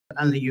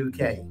and the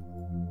UK.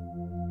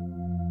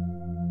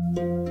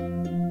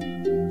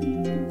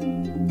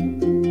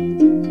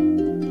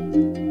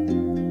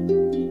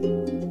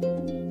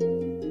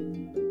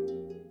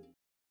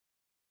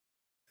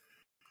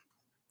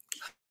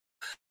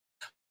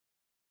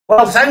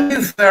 Well, thank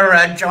you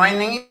for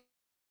joining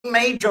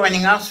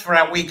us for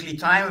our weekly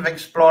time of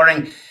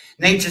exploring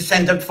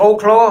nature-centered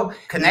folklore,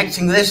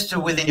 connecting this to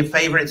within your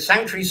favorite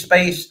sanctuary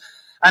space,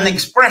 and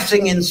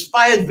expressing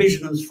inspired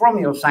visions from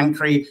your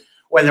sanctuary,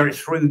 whether it's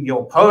through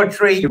your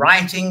poetry,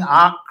 writing,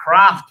 art,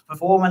 craft,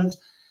 performance,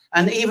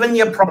 and even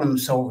your problem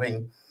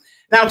solving.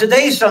 Now,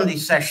 today's Sunday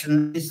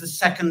session is the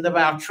second of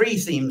our tree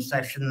theme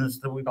sessions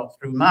that we got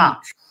through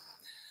March.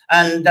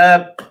 And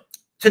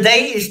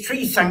today is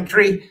Tree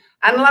Sanctuary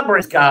and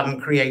Labyrinth Garden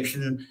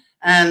Creation.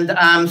 And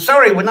I'm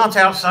sorry we're not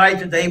outside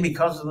today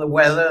because of the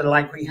weather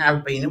like we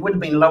have been. It would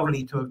have been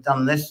lovely to have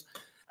done this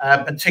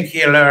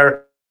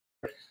particular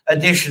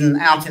edition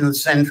out in the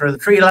center of the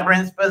Tree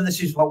Labyrinth, but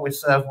this is what we're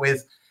served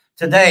with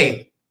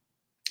today.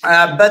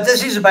 But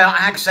this is about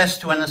access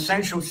to an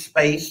essential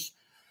space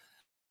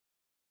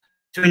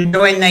to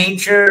enjoy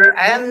nature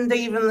and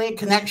even the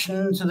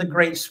connection to the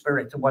Great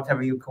Spirit, or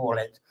whatever you call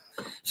it.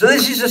 So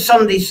this is a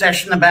Sunday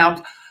session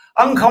about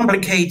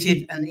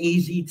uncomplicated and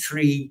easy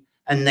tree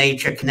and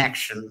nature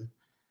connection.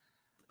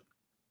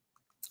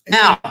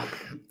 Now,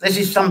 this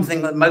is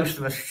something that most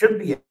of us should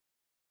be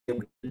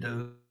able to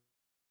do.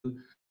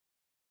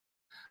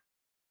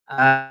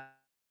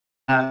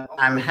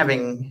 I'm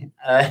having,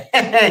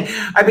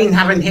 I've been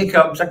having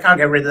hiccups. I can't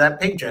get rid of that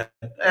picture.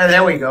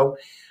 There we go.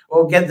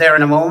 We'll get there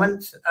in a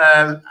moment.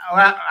 Well,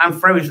 I'm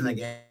frozen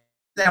again.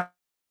 There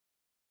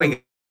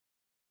we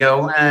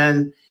go.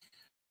 And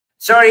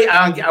sorry,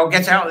 I'll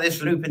get out of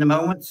this loop in a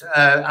moment.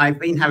 I've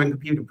been having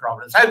computer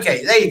problems.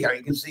 Okay, there you go.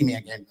 You can see me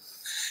again.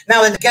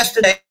 Now, the guests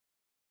today,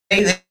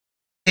 they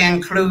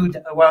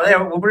include, well,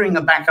 we'll bring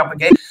them back up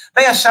again.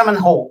 Bea Salmon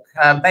Hawk.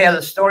 Bea,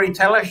 the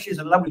storyteller, she's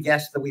a lovely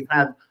guest that we've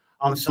had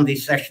on some of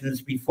these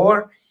sessions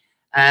before.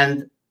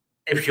 And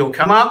if she'll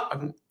come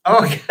up,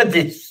 oh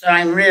goodness,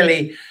 I'm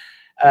really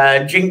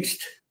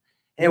jinxed.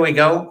 Here we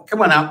go.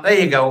 Come on up. There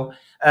you go.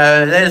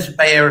 There's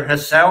Bea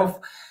herself.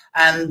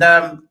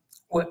 And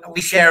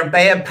we share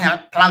Bea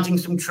planting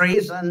some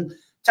trees and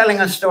telling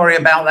a story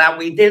about that.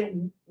 We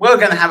were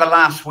going to have it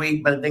last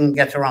week, but it didn't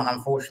get her on,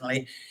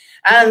 unfortunately.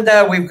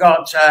 And we've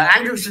got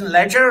Andrew St.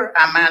 Ledger,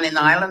 a man in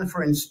Ireland,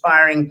 for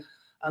inspiring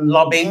and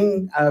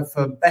lobbying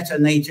for better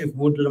native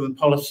woodland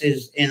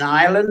policies in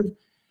Ireland.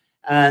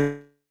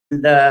 And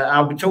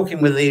I'll be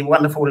talking with the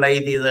wonderful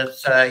lady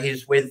that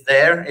he's with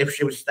there, if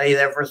she will stay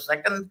there for a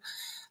second,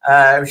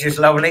 which is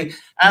lovely.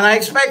 And I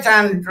expect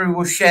Andrew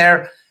will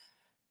share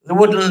the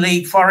Woodland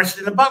League Forest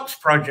in a Box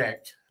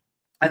project.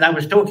 And I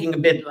was talking a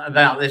bit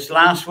about this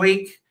last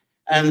week,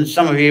 and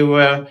some of you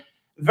were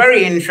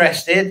very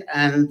interested,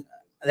 and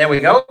there we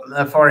go,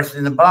 the Forest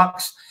in a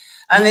Box.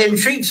 And it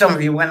intrigued some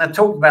of you when I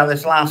talked about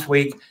this last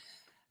week.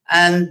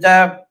 And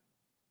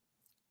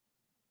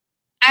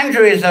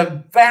Andrew is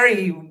a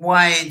very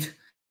wide,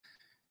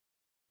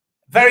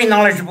 very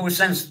knowledgeable,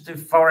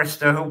 sensitive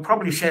forester who'll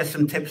probably share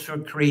some tips for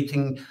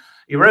creating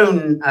your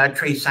own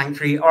tree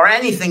sanctuary or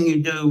anything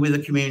you do with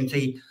the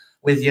community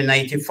with your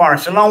native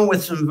forest, along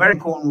with some very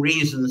important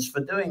reasons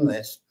for doing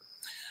this.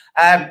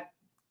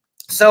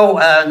 So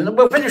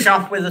we'll finish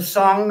off with a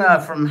song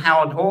from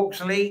Howard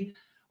Hawksley.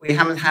 We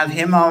haven't had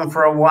him on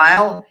for a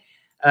while.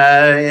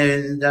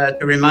 And to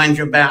remind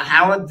you about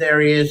Howard, there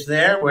he is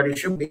there, where he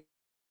should be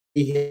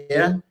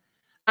here.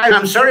 And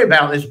I'm sorry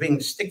about this being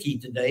sticky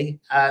today.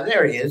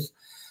 There he is.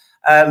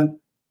 So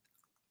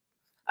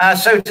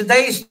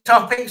today's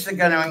topics are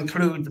going to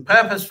include the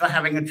purpose for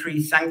having a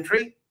tree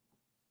sanctuary.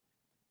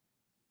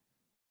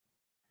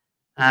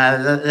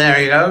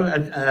 There you go,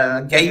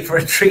 a gate for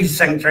a tree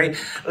sanctuary.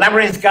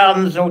 Labyrinth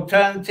Gardens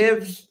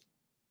alternatives.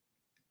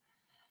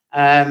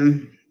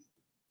 And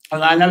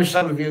I know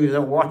some of you that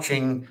are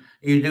watching,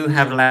 you do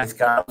have Labyrinth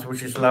Gardens,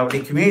 which is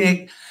lovely.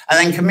 Community, and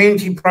then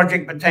community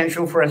project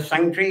potential for a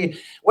sanctuary,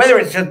 whether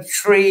it's a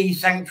tree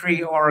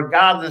sanctuary or a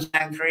garden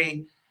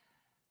sanctuary.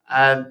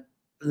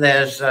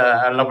 There's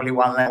a lovely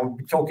one there. We'll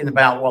be talking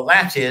about what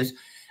that is,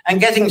 and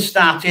getting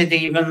started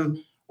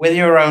even with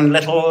your own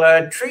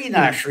little tree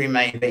nursery,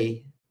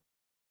 maybe.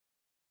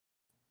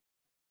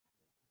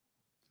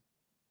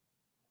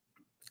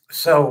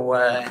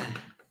 So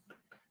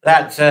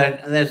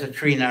there's a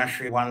tree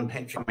nursery one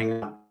picture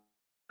coming up.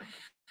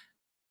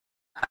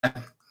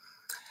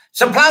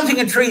 So planting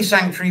a tree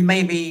sanctuary,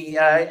 maybe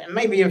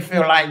you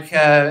feel like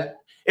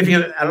if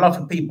you're a lot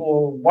of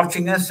people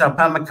watching us are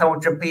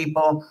permaculture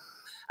people,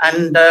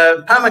 and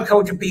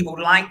permaculture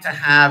people like to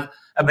have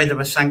a bit of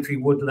a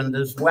sanctuary woodland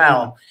as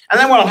well. And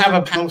then we'll have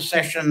a panel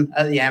session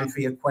at the end for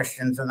your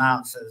questions and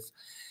answers.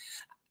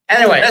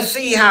 Anyway, let's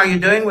see how you're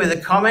doing with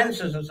the comments.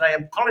 As I say,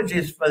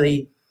 apologies for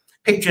the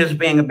pictures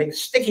being a bit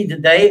sticky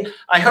today.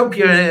 I hope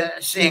you're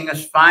seeing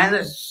us fine.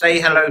 Let's say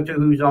hello to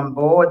who's on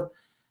board.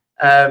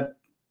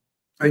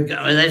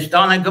 There's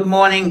Donna. Good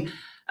morning.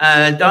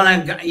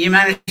 Donna, you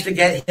managed to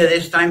get here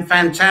this time.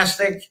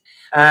 Fantastic.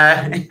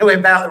 We're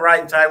about the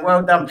right time.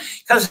 Well done.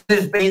 Because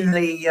there's been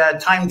the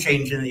time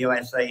change in the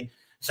USA.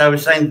 So I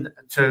was saying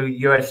to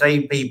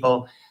USA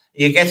people,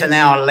 you get an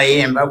hour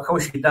lay in, but of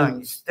course you don't.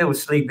 You're still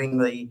sleeping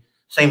the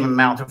same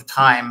amount of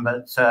time,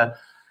 but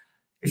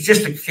it's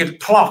just a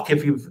clock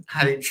if you've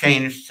had it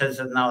changed, says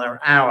another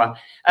hour.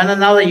 And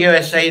another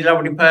USA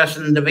lovely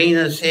person,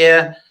 Davina's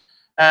here.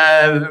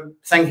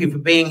 Thank you for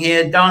being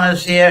here.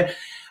 Donna's here.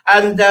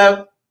 And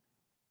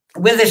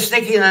with the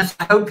stickiness,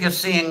 I hope you're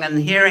seeing and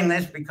hearing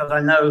this, because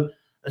I know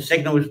the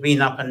signal's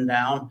been up and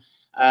down.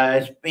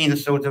 It's been a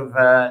sort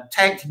of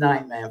tech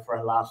nightmare for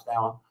the last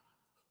hour.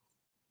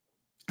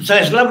 So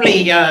it's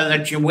lovely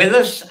that you're with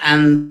us.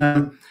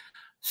 And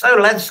so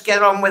let's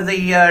get on with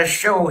the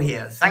show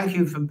here. Thank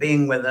you for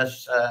being with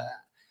us,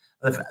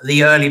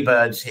 the early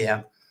birds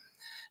here.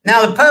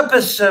 Now, the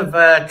purpose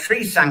of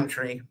Tree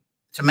Sanctuary,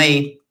 to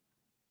me,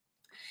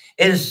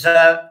 is,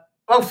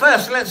 well,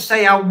 first, let's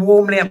say I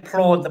warmly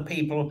applaud the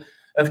people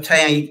who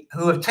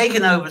have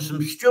taken over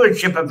some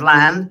stewardship of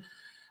land.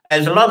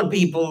 There's a lot of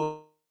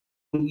people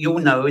you'll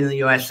know in the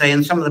USA,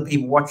 and some of the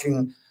people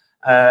watching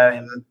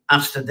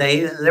us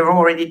today, they've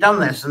already done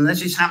this. And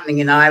this is happening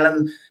in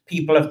Ireland.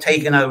 People have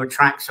taken over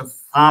tracts of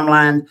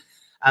farmland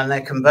and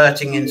they're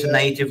converting into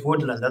native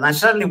woodland. And I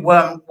certainly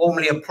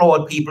warmly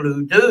applaud people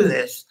who do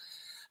this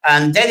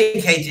and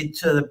dedicated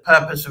to the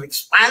purpose of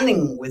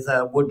expanding with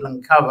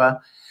woodland cover.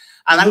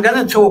 And I'm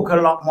going to talk a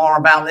lot more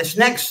about this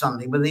next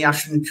Sunday with the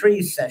Ushering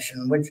Trees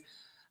session, which,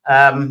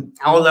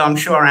 although I'm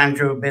sure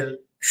Andrew will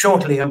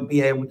shortly will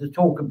be able to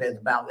talk a bit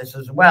about this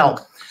as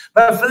well.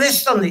 But for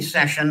this Sunday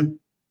session,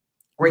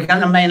 we're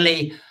going to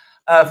mainly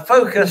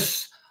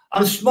focus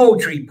on small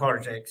tree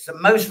projects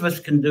that most of us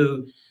can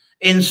do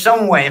in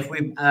some way if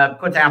we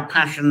put our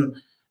passion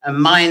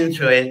and mind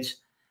to it.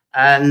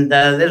 And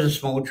there's a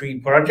small tree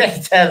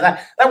project.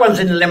 that one's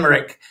in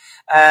Limerick.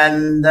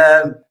 And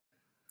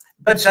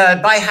but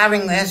by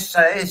having this,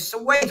 it's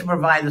a way to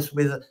provide us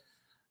with a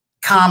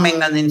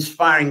calming and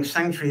inspiring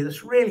sanctuary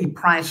that's really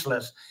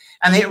priceless.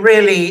 And it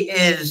really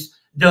is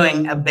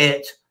doing a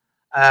bit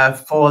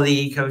for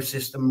the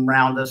ecosystem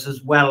around us,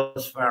 as well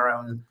as for our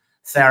own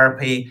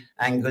therapy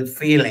and good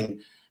feeling.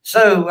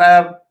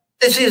 So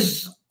this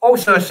is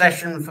also a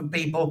session for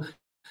people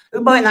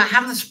who might not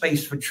have the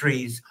space for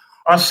trees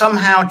or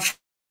somehow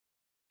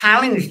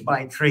challenged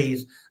by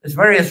trees. There's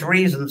various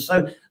reasons.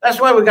 So that's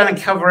why we're going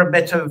to cover a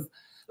bit of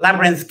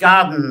Labyrinth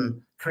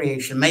Garden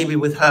Creation, maybe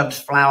with herbs,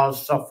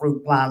 flowers, soft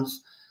fruit plants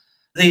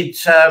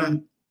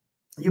that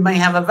you may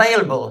have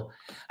available.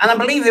 And I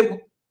believe that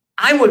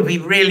I would be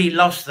really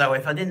lost, though,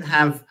 if I didn't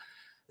have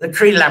the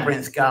Tree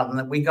Labyrinth Garden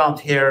that we got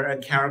here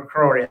at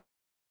Carrowcrory.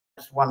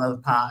 That's one of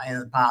the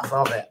path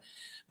of it.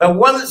 But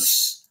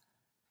once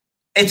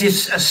it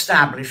is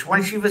established,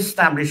 once you've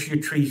established your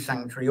tree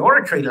sanctuary or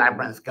a Tree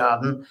Labyrinth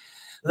Garden,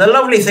 the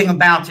lovely thing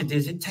about it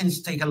is it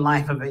tends to take a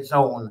life of its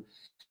own.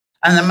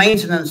 And the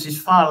maintenance is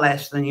far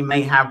less than you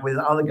may have with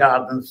other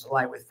gardens,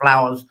 like with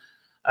flowers,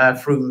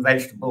 fruit and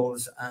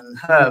vegetables and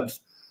herbs.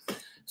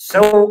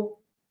 So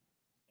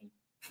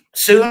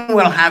soon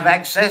we'll have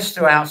access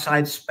to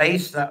outside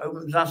space that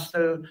opens us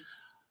to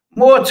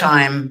more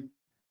time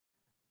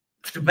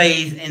to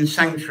bathe in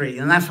sanctuary.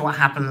 And that's what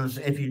happens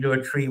if you do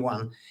a tree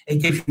one. It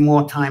gives you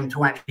more time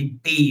to actually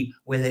be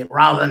with it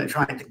rather than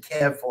trying to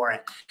care for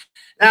it.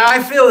 Now,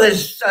 I feel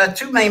there's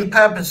two main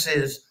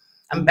purposes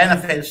and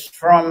benefits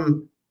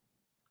from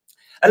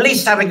at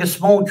least having a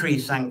small tree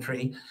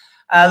sanctuary.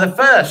 The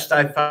first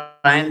I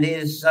find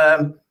is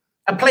a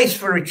place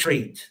for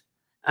retreat.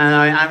 And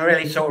I'm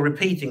really sort of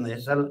repeating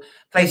this. A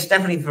place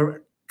definitely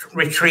for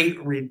retreat,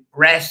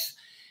 rest,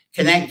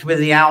 connect with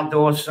the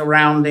outdoor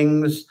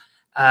surroundings.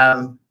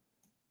 And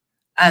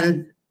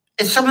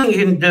it's something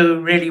you can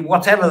do really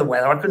whatever the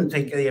weather. I couldn't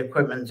take the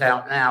equipment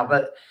out now,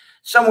 but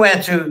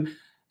somewhere to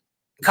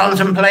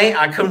contemplate.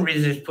 I couldn't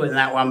resist putting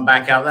that one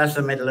back out. That's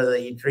the middle of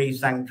the tree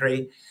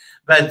sanctuary.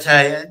 But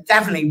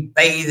definitely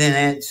bathe in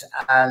it.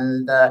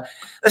 And the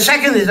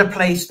second is a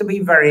place to be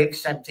very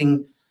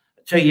accepting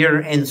to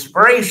your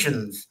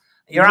inspirations,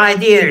 your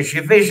ideas,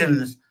 your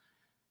visions,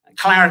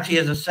 clarity,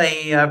 as I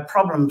say,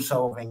 problem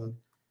solving.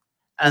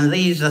 And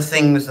these are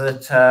things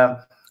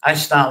that I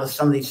start the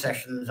Sunday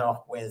sessions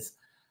off with.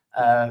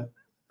 And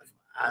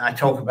I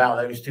talk about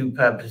those two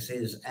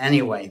purposes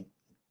anyway.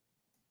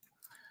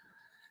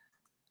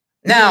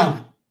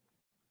 Now,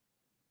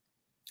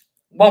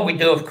 what we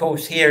do, of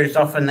course, here is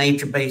offer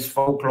nature-based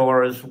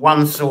folklore as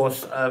one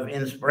source of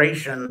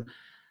inspiration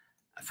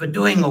for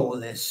doing all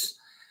this.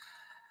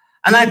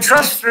 And I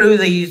trust through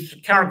these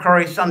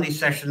Carrowcrory Sunday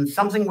sessions,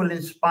 something will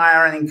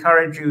inspire and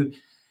encourage you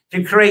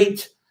to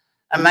create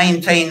and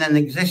maintain an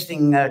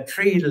existing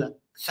tree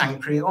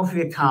sanctuary, or if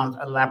you can't,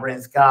 a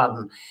labyrinth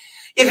garden.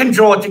 You can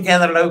draw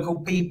together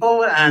local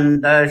people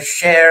and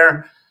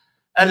share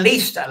at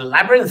least a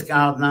labyrinth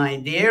garden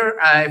idea.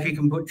 If you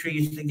can put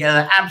trees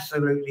together,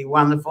 absolutely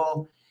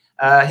wonderful.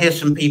 Here's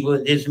some people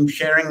that did some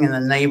sharing in the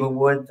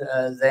neighborhood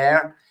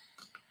there.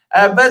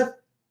 But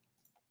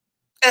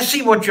let's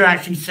see what you're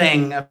actually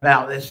saying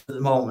about this at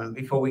the moment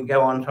before we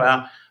go on to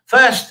our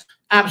first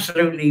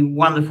absolutely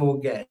wonderful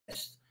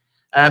guest.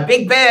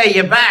 Big Bear,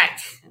 you're back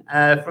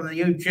from the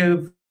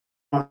YouTube,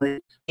 from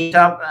the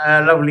meetup.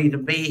 Lovely to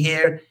be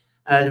here.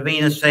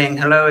 Davina's saying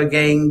hello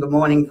again. Good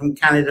morning from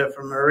Canada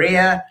from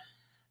Maria.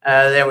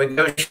 There we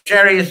go.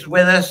 Sherry is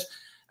with us.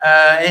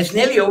 It's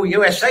nearly all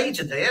USA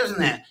today,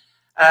 isn't it?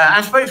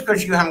 I suppose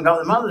because you haven't got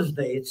the Mother's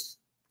Day. It's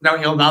not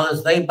your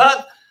Mother's Day,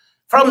 but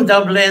from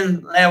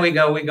Dublin, there we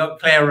go. We got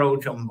Claire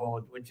Roach on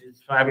board, which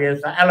is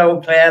fabulous.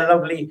 Hello, Claire.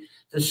 Lovely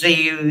to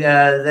see you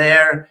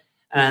there.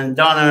 And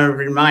Donna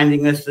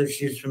reminding us that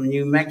she's from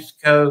New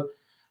Mexico.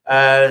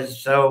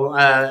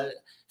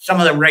 Some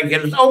of the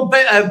regulars. Oh,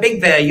 Big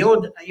Bear,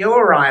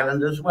 your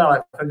island as well.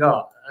 I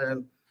forgot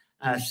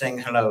saying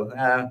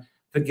hello.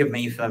 Forgive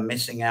me for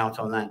missing out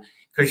on that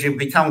because you've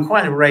become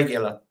quite a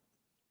regular.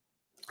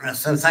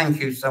 So thank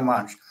you so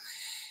much.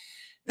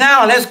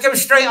 Now let's go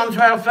straight on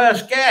to our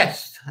first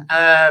guest.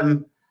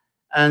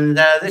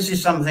 This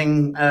is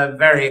something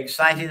very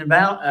excited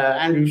about.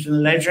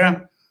 Anderson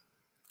Ledger,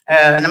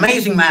 an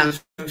amazing man.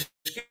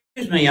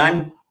 Excuse me,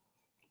 I'm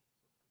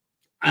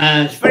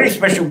a very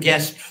special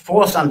guest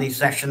for Sunday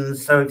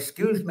sessions, so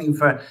excuse me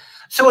for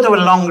sort of a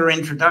longer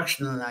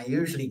introduction than I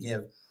usually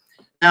give.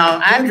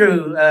 Now,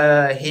 Andrew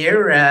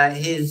here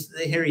he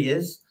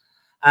is.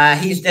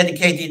 He's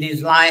dedicated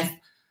his life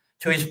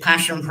to his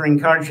passion for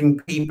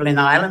encouraging people in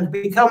Ireland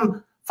to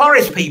become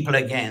forest people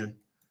again.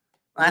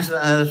 That's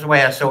the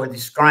way I sort of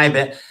describe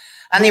it.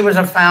 And he was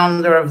a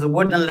founder of the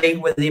Woodland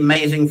League with the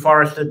amazing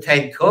forester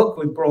Ted Cook.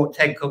 We brought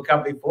Ted Cook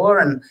up before,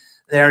 and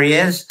there he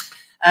is.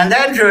 And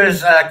Andrew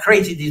has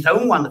created his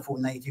own wonderful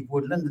native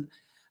woodland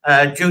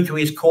due to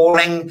his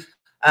calling.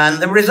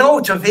 And the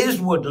result of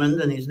his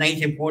woodland and his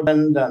native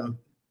woodland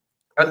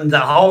and the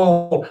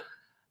whole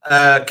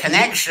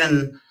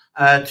connection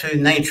to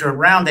nature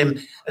around him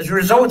has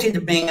resulted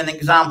in being an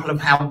example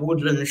of how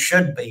woodland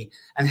should be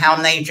and how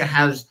nature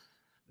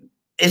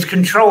is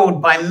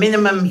controlled by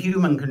minimum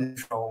human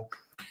control.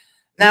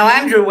 Now,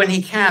 Andrew, when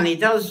he can, he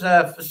does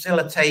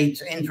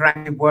facilitate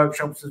interactive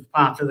workshops as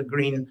part of the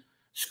Green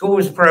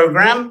Schools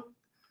program,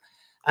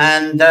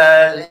 and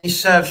he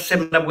serves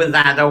similar with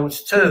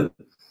adults too.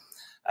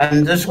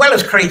 And as well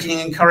as creating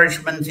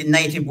encouragement in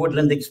native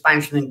woodland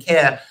expansion and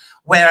care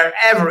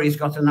wherever he's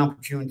got an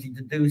opportunity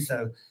to do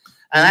so.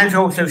 And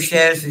Andrew also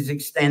shares his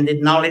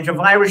extended knowledge of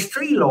Irish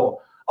tree law,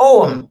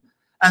 OM,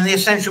 and the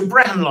essential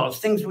Brehon laws,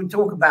 things we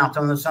talk about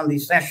on the Sunday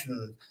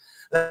session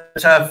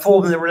that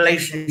form the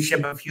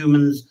relationship of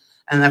humans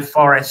and their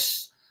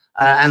forests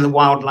and the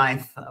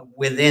wildlife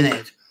within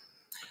it.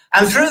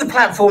 And through the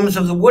platforms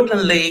of the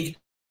Woodland League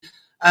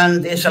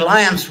and its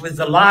alliance with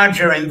the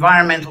larger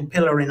environmental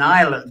pillar in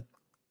Ireland,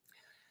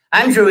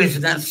 Andrew is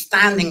an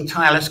outstanding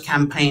tireless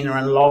campaigner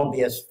and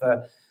lobbyist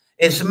for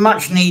its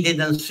much needed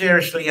and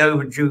seriously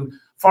overdue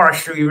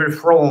forestry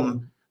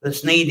reform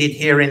that's needed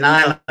here in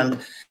Ireland.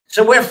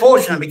 So we're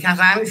fortunate because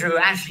Andrew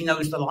actually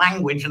knows the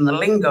language and the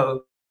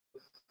lingo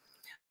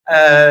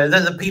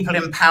that the people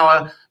in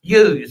power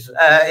use.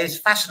 It's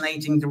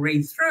fascinating to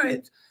read through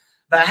it.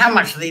 But how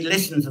much they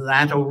listen to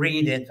that or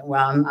read it,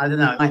 well, I don't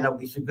know. It might not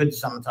be so good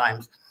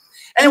sometimes.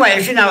 Anyway,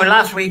 as you know,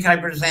 last week I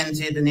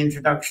presented an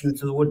introduction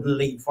to the Woodland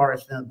League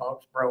Forest in a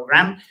Box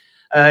program.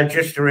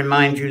 Just to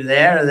remind you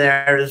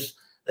there is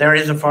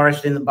a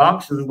forest in the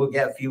box, and we'll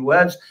get a few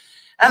words.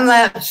 And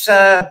that's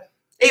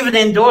even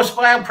endorsed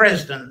by our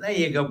president. There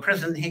you go.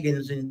 President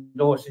Higgins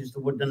endorses the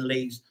Woodland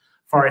League's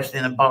Forest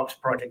in a Box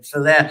project.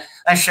 So that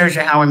shows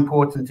you how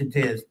important it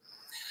is.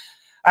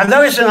 And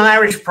though it's an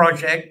Irish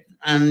project,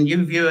 and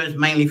you viewers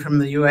mainly from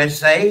the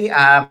USA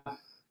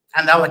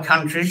and other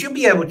countries, you'll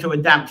be able to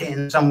adapt it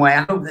in some way.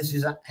 I hope this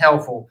is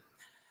helpful.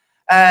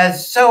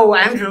 So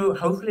Andrew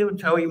hopefully will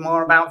tell you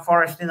more about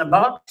Forest in a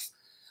Box,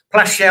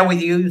 plus share with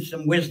you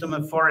some wisdom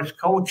of forest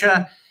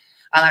culture.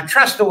 And I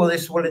trust all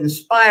this will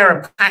inspire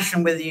a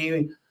passion with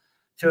you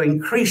to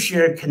increase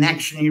your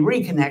connection, your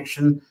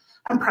reconnection,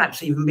 and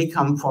perhaps even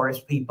become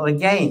forest people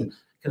again,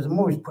 because I'm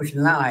always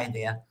pushing that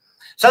idea.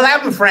 So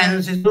that, my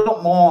friends, is a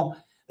lot more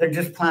than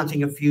just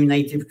planting a few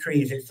native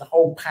trees. It's the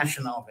whole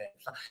passion of it.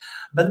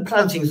 But the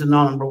planting is an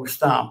honorable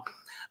start.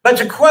 But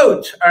to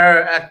quote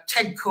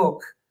Ted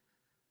Cook,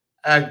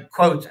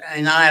 quote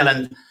in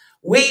Ireland,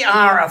 "We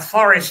are a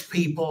forest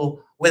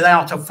people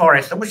without a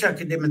forest." I wish I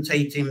could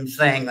imitate him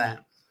saying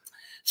that.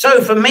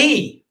 So for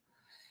me,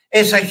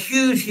 it's a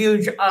huge,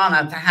 huge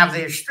honor to have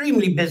the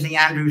extremely busy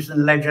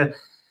Anderson Ledger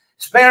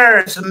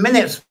spare some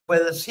minutes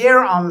with us here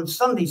on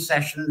Sunday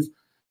sessions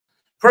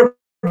for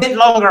a bit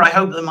longer, I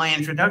hope, than my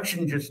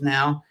introduction just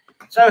now.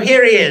 So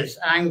here he is.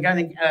 I'm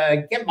going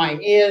to get my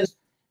ears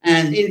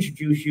and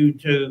introduce you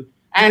to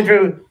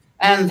Andrew.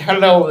 And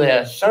hello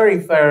there. Sorry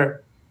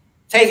for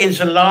taking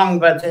so long,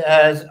 but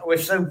we're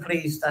so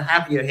pleased to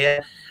have you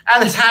here.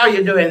 And how are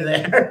you doing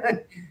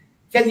there?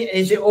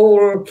 Is it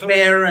all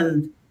clear?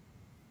 And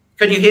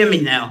can you hear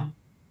me now?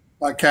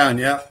 I can,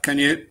 yeah. Can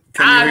you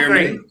hear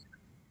me?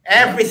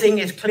 Everything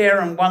is clear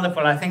and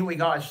wonderful. I think we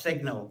got a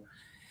signal.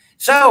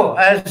 So,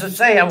 as I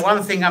say,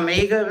 one thing I'm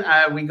eager,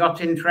 we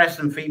got interest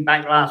and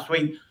feedback last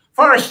week.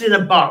 Forest in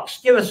a Box.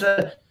 Give us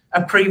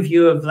a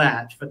preview of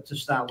that for to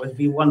start with. It'd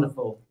be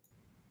wonderful.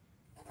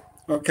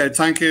 Okay,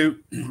 thank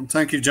you,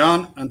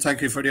 John, and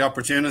thank you for the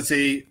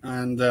opportunity.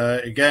 And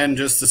again,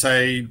 just to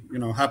say,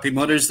 Happy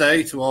Mother's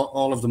Day to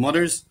all of the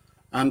mothers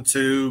and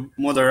to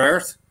Mother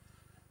Earth,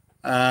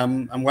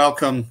 and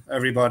welcome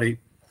everybody.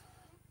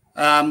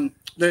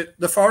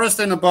 The forest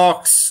in a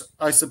box,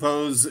 I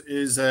suppose,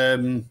 is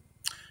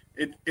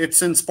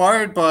it's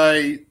inspired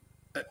by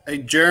a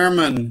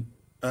German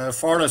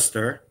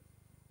forester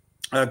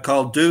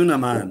called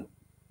Dunemann,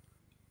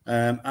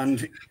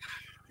 and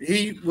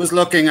he was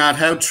looking at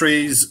how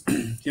trees,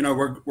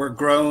 were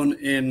grown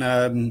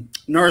in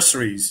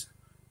nurseries,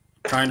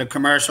 kind of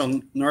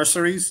commercial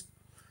nurseries,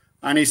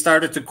 and he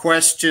started to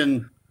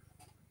question,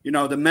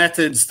 the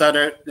methods that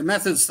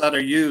are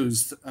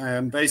used.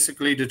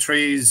 Basically, the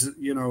trees,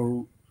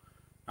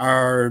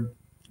 are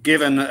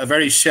given a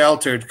very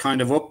sheltered kind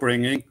of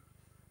upbringing,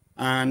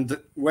 and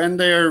when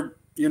they're,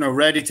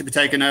 ready to be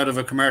taken out of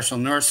a commercial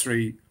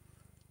nursery,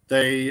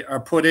 they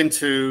are put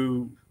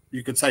into,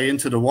 you could say,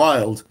 into the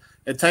wild.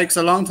 It takes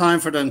a long time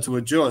for them to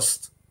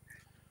adjust.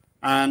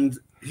 And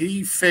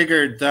he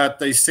figured that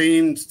they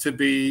seemed to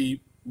be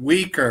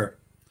weaker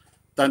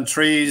than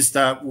trees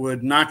that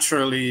would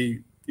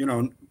naturally,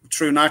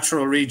 through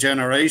natural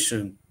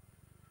regeneration,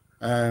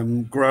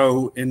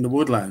 grow in the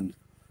woodland.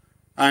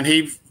 And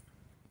he,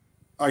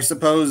 I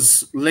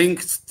suppose,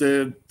 linked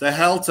the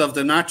health of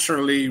the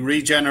naturally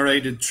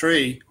regenerated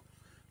tree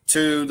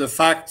to the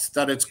fact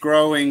that it's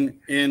growing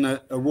in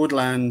a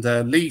woodland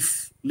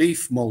leaf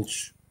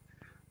mulch.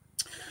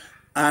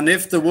 And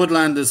if the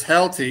woodland is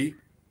healthy,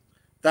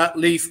 that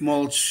leaf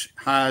mulch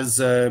has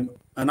an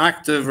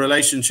active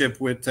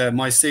relationship with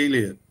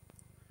mycelia,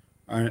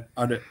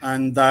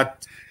 and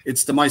that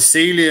it's the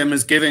mycelium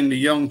is giving the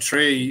young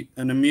tree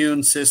an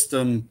immune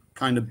system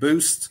kind of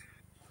boost,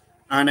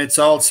 and it's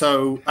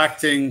also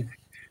acting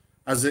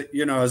as a,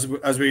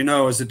 as we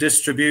know, as a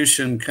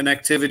distribution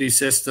connectivity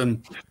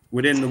system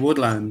within the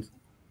woodland.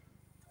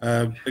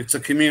 It's a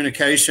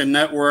communication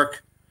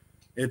network.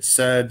 It's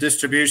a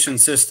distribution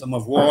system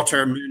of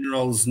water,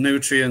 minerals,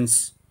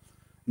 nutrients,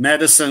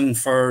 medicine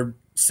for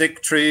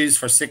sick trees,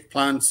 for sick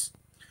plants.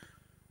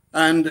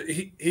 And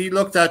he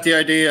looked at the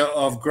idea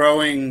of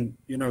growing,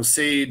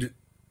 seed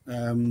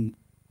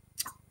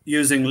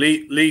using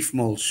leaf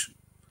mulch.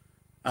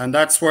 And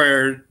that's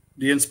where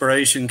the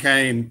inspiration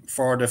came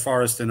for the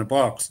forest in a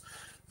box.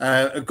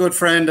 A good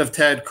friend of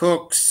Ted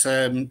Cook's,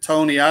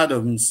 Tony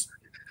Adams,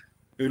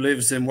 who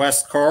lives in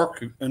West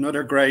Cork,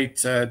 another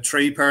great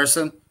tree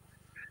person.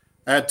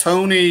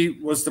 Tony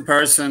was the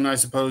person, I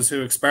suppose,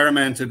 who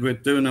experimented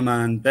with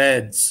Dunemann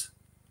beds,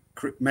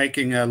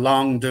 making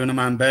long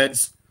Dunemann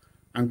beds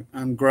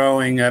and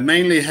growing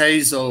mainly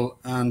hazel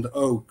and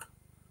oak.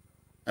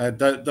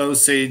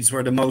 Those seeds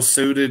were the most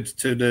suited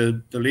to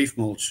the leaf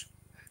mulch.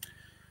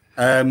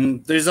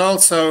 There's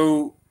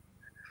also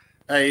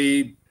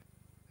a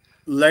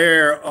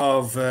layer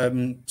of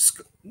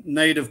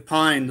native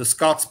pine, the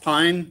Scots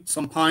pine.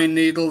 Some pine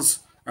needles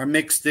are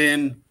mixed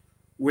in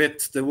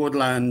with the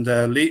woodland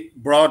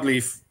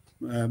broadleaf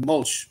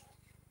mulch.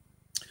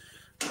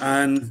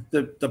 And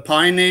the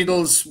pine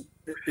needles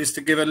is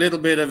to give a little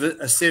bit of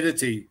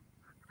acidity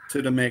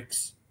to the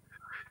mix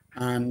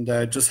and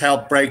just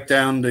help break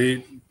down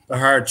the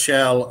hard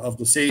shell of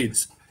the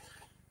seeds.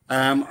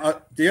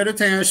 The other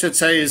thing I should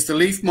say is the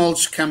leaf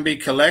mulch can be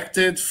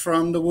collected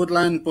from the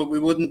woodland, but we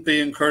wouldn't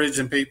be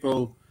encouraging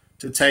people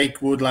to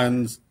take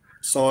woodland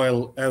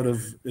soil out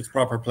of its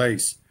proper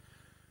place.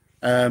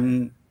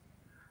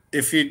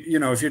 If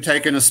you're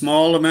taking a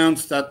small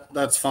amount,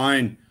 that's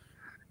fine,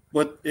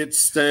 but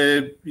it's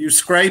you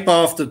scrape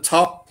off the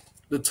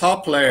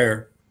top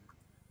layer,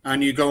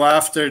 and you go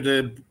after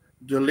the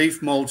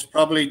leaf mulch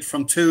probably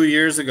from 3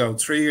 years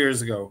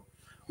ago,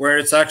 where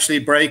it's actually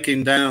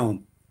breaking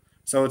down.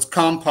 So it's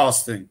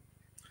composting,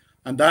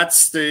 and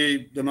that's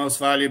the most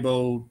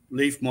valuable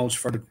leaf mulch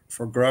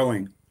for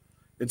growing.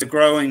 It's a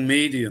growing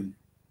medium.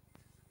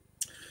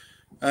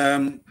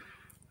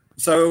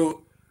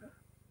 So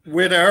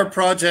with our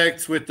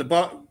project, with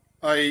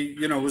I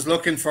was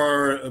looking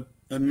for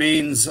a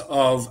means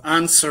of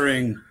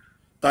answering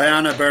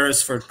Diana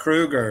Beresford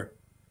Kruger,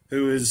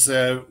 who is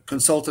a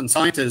consultant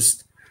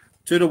scientist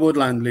to the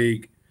Woodland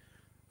League,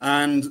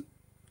 and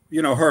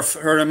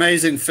her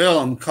amazing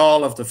film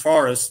Call of the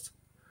Forest.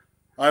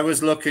 I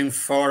was looking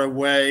for a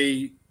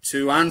way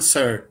to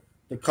answer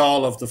the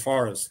call of the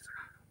forest,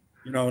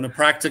 in a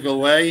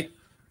practical way,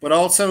 but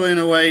also in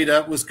a way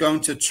that was going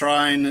to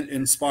try and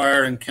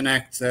inspire and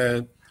connect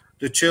the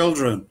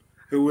children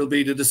who will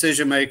be the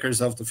decision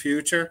makers of the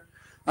future,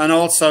 and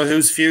also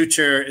whose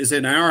future is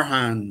in our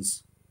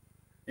hands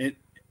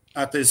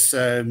at this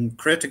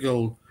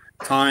critical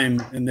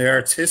time in the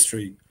Earth's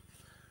history.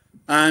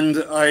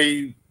 And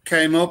I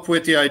came up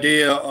with the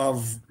idea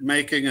of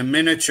making a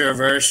miniature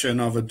version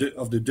of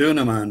the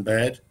Dunemann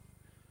bed,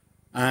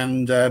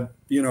 and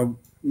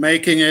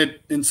making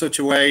it in such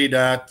a way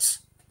that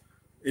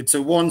it's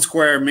a 1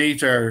 square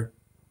meter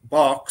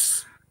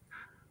box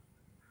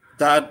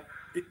that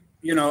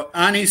you know,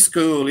 any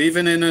school,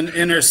 even in an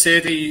inner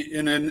city,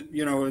 in an,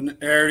 you know, an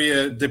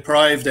area,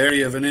 deprived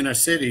area of an inner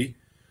city,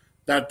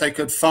 that they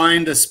could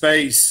find a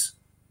space,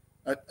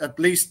 at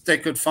least they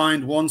could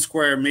find 1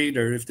 square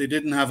meter. If they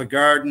didn't have a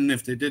garden,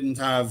 if they didn't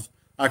have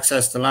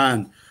access to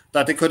land,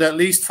 that they could at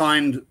least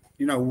find,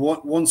 you know,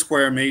 1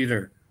 square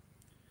meter.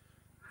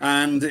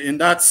 And in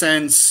that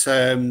sense,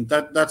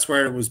 that's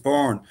where it was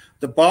born.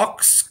 The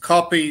box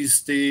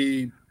copies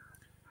the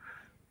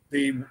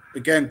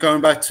again,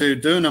 going back to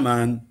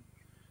Dunaman,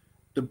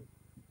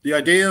 the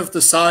idea of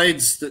the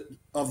sides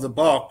of the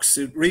box,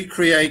 it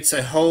recreates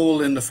a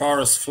hole in the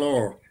forest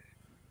floor,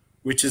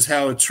 which is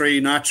how a tree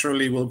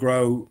naturally will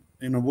grow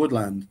in a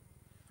woodland.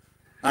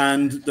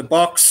 And the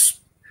box,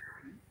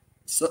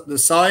 so the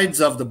sides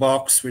of the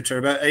box, which are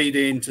about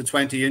 18 to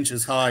 20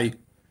 inches high,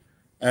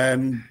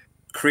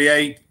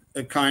 create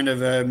a kind of,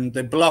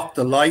 they block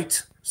the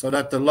light so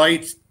that the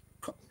light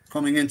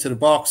coming into the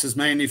box is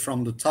mainly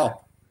from the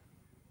top.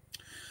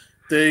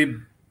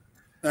 The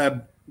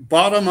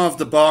bottom of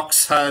the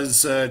box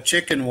has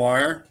chicken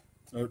wire,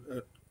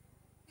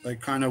 a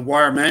kind of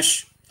wire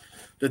mesh.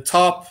 The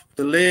top,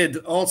 the lid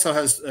also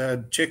has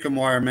chicken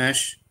wire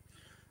mesh.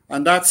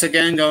 And that's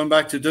again going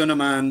back to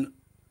Dunaman,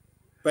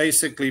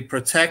 basically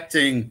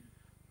protecting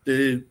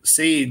the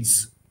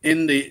seeds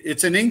in the,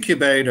 it's an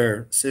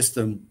incubator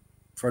system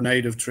for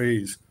native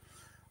trees.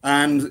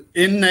 And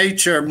in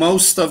nature,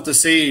 most of the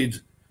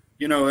seed,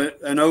 you know,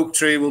 an oak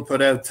tree will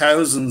put out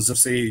thousands of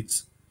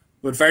seeds,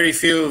 but very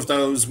few of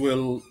those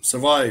will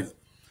survive.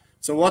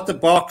 So what the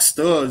box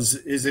does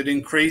is it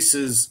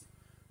increases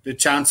the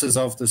chances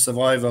of the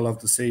survival of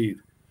the seed.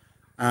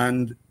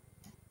 And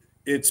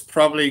it's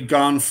probably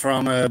gone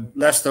from a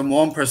less than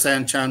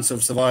 1% chance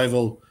of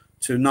survival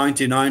to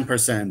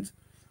 99%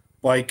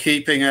 by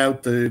keeping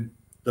out the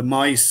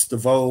mice, the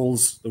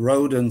voles, the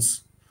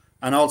rodents,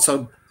 and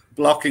also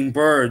blocking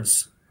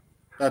birds.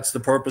 That's the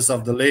purpose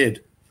of the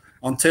lid.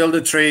 Until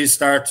the trees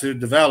start to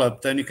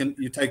develop, then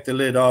you take the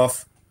lid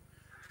off.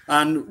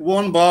 And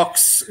one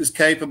box is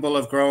capable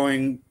of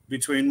growing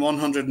between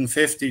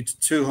 150 to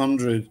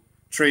 200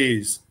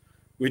 trees,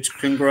 which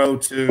can grow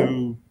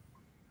to,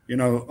 you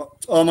know,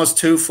 almost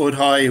 2 foot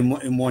high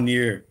in 1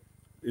 year.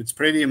 It's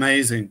pretty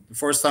amazing. The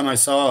first time I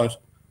saw it,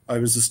 I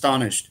was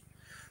astonished.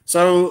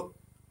 So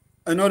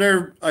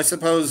another, I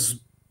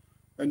suppose,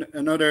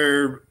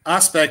 another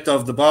aspect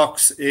of the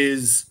box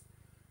is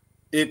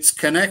it's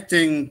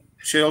connecting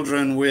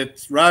children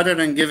with, rather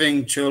than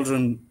giving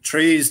children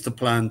trees to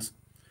plant,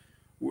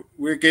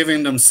 we're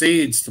giving them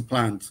seeds to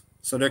plant.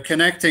 So they're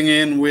connecting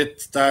in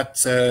with that,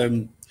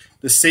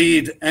 the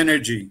seed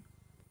energy.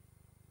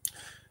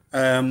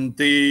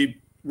 The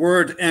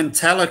word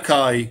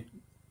entelekai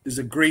is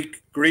a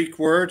Greek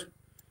word,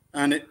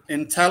 and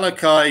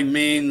entelekai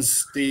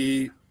means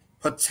the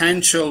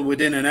potential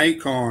within an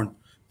acorn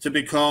to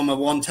become a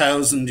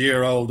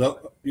 1,000-year-old,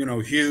 you know,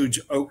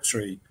 huge oak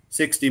tree,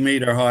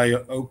 60-meter high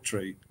oak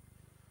tree,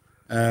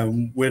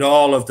 with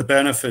all of the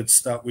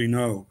benefits that we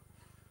know.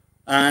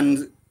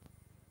 And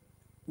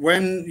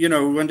when, you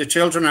know, when the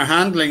children are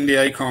handling the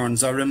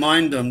acorns, I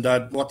remind them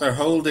that what they're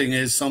holding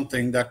is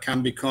something that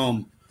can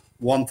become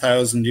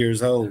 1,000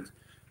 years old,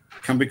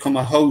 can become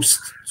a host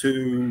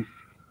to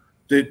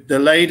the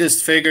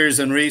latest figures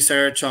and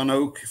research on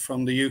oak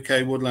from the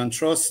UK Woodland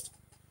Trust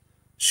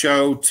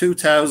show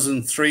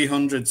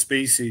 2,300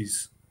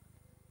 species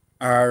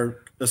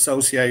are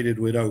associated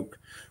with oak,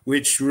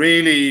 which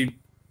really,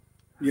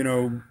 you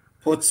know,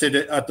 puts it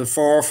at the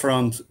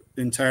forefront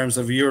in terms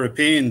of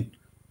European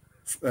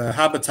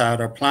habitat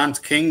or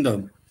plant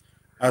kingdom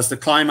as the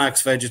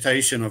climax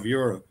vegetation of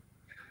Europe.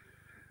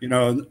 You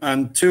know,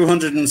 and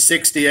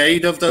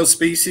 268 of those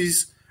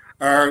species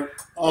are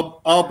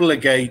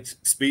obligate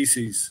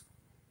species.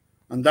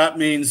 And that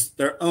means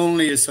they're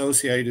only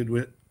associated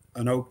with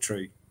an oak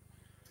tree.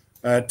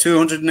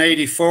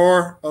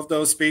 284 of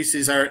those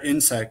species are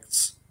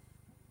insects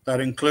that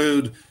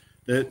include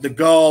the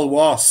gall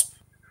wasp,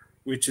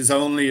 which is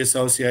only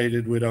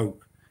associated with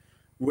oak,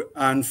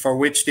 and for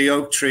which the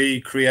oak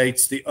tree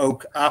creates the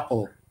oak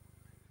apple,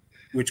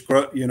 which,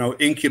 you know,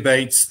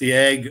 incubates the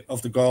egg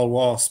of the gall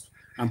wasp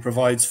and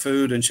provides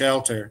food and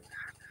shelter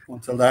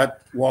until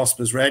that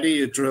wasp is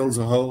ready. It drills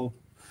a hole,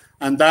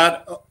 and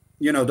that,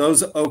 you know,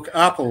 those oak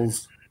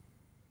apples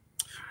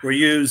were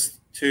used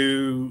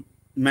to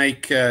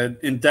make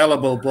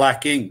indelible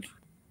black ink.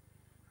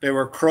 They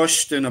were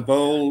crushed in a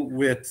bowl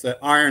with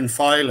iron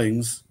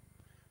filings,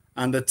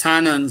 and the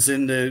tannins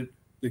in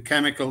the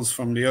chemicals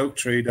from the oak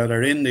tree that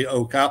are in the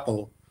oak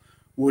apple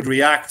would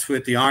react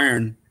with the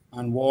iron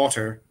and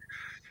water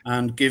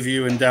and give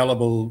you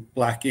indelible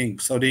black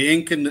ink. So the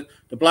ink in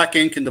the black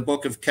ink in the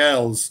Book of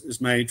Kells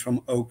is made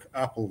from oak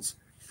apples.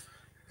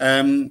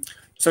 So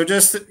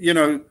just, you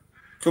know,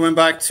 coming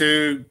back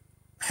to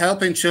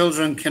helping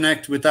children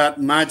connect with that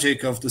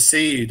magic of the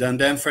seed, and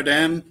then for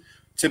them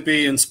to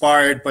be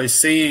inspired by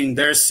seeing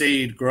their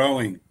seed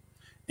growing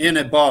in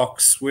a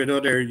box with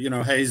other, you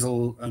know,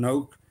 hazel and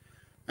oak.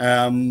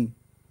 And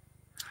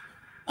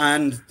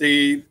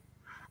the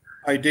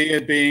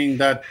idea being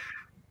that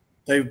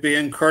they'd be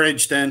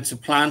encouraged then to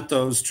plant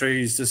those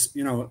trees. Just,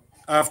 you know,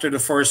 after the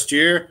first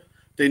year,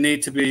 they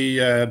need to be.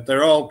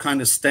 They're all kind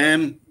of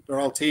stem.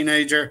 They're all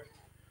teenager.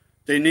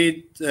 They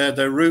need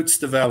their roots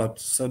developed.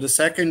 So the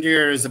second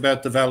year is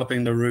about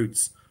developing the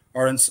roots,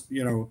 or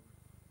you know,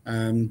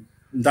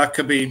 that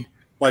could be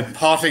by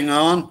potting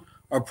on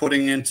or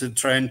putting into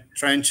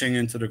trenching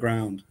into the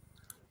ground.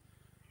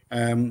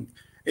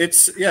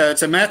 It's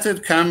a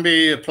method can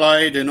be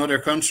applied in other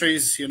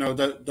countries. You know,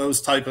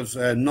 those type of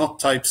nut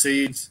type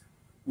seeds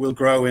will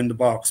grow in the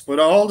box, but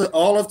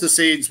all of the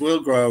seeds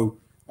will grow.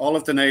 All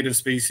of the native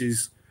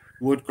species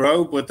would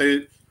grow, but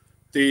the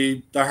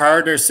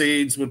harder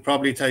seeds would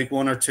probably take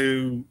 1 or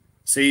 2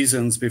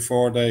 seasons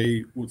before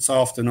they would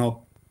soften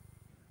up,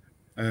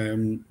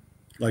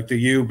 like the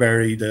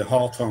yewberry, the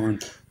hawthorn,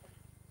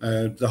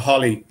 the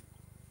holly.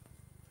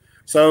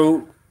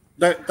 So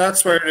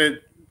that's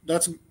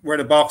where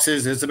the box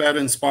is. It's about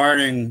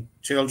inspiring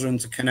children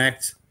to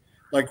connect.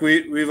 Like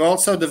we've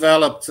also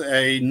developed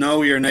a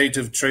Know Your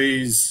Native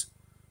Trees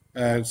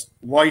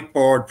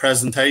whiteboard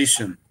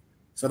presentation.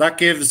 So that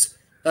gives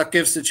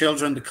the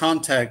children the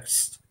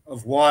context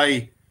of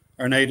why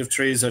our native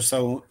trees are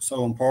so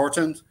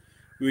important.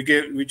 We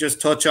just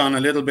touch on a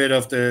little bit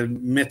of the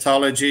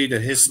mythology, the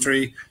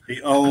history,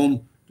 the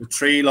ohm, the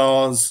tree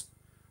laws,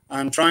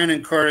 and try and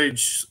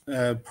encourage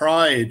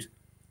pride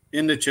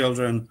in the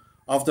children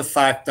of the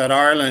fact that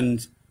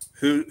Ireland,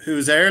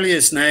 whose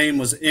earliest name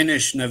was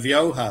Inish na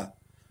Bheocha,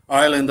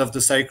 Island of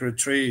the Sacred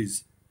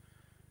Trees,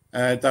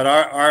 that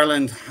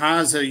Ireland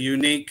has a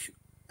unique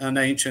and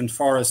ancient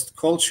forest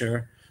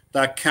culture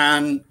that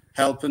can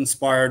help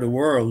inspire the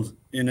world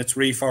in its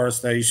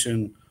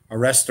reforestation or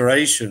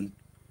restoration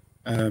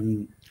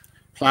you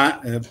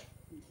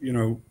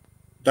know,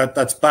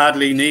 that's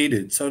badly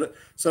needed. So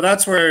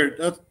that's where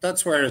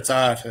it's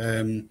at.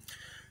 In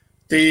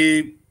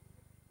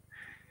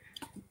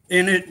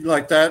it,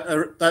 like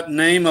that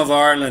name of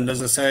Ireland,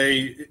 as I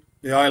say,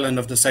 the Island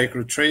of the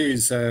Sacred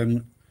Trees,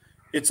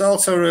 it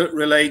also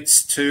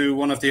relates to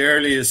one of the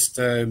earliest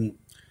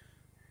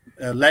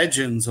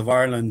legends of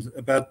Ireland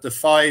about the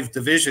 5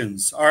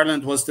 divisions.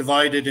 Ireland was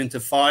divided into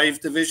 5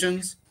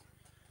 divisions,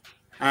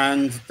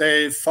 and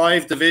the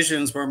 5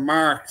 divisions were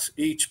marked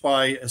each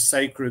by a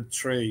sacred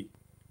tree.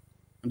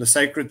 And the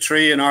sacred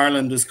tree in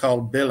Ireland is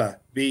called Billa,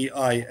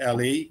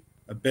 B-I-L-E,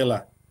 a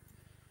Billa.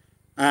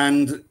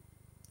 And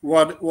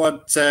what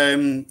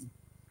the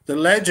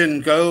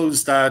legend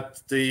goes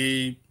that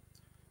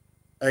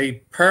a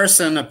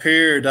person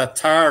appeared at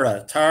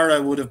Tara.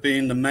 Tara would have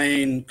been the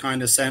main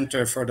kind of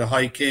centre for the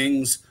High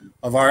Kings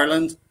of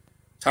Ireland,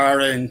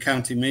 Tara in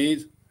County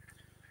Meath.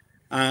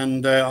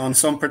 And on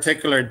some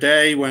particular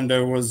day when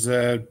there was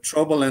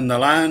trouble in the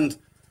land,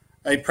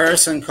 a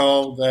person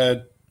called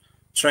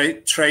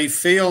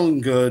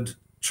Trefielngud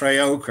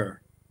Treocher,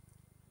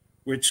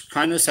 which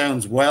kind of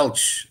sounds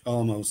Welsh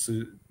almost,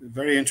 a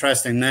very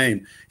interesting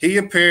name. He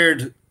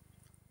appeared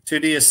to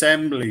the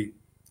assembly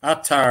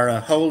at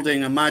Tara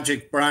holding a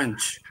magic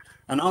branch,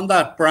 and on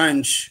that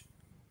branch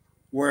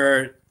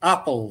were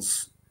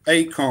apples,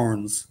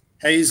 acorns,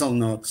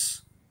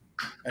 hazelnuts,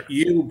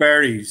 yew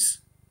berries,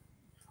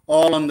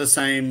 all on the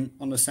same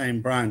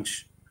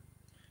branch,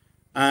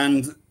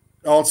 and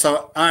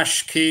also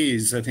ash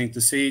keys, I think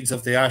the seeds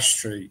of the ash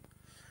tree.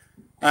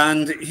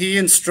 And he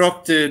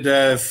instructed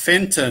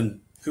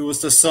Fintan, who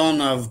was the son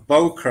of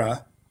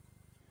Bokra.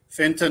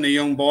 Fintan, a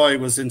young boy,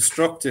 was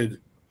instructed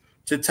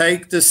to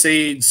take the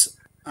seeds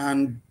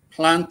and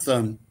plant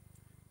them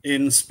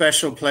in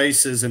special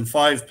places, in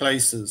 5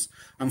 places.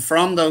 And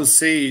from those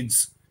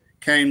seeds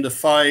came the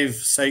 5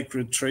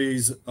 sacred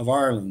trees of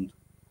Ireland.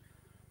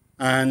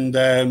 And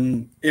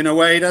in a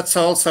way, that's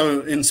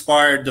also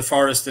inspired the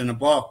Forest in a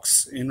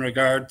Box in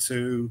regard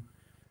to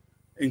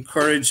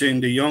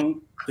encouraging the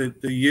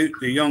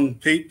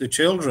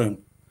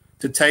children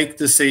to take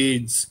the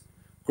seeds,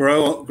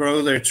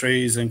 grow their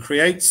trees, and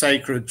create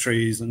sacred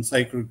trees and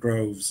sacred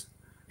groves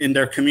in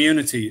their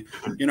community.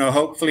 You know,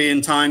 hopefully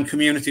in time,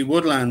 community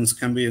woodlands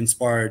can be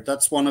inspired.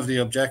 That's one of the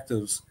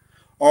objectives.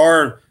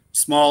 Or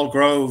small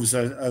groves,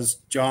 as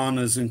John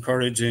is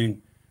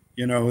encouraging.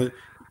 You know,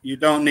 you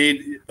don't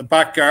need a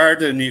back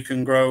garden. You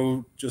can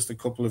grow just a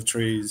couple of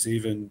trees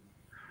even.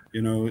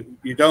 You know,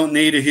 you don't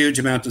need a huge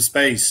amount of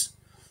space.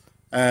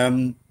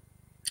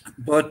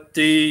 But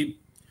the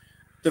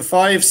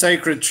 5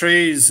 sacred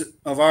trees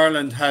of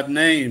Ireland had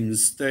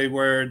names. They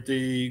were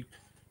the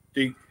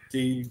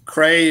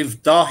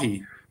Crave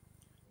Dahi,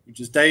 which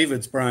is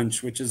David's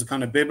branch, which is a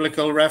kind of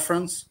biblical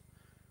reference.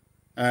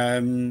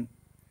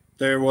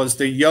 There was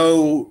the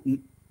Yo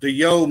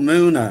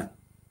Muna,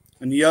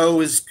 and Yo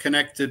is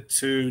connected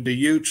to the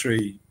yew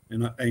tree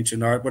in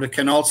ancient art, but it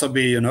can also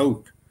be an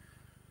oak.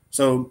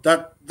 So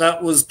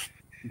that was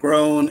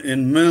grown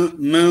in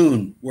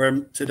Moon,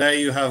 where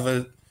today you have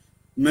a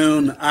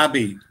Moon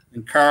Abbey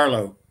in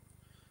Carlow.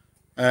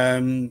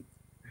 The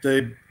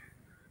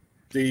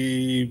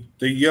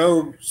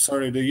Yo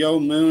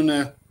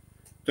Muna,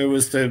 there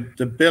was the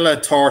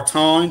Billa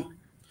Tortine.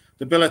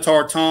 The Billa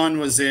Tortine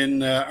was in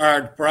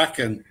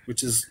Ardbracken,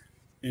 which is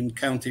in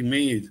County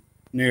Meath,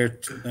 near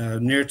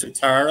to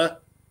Tara.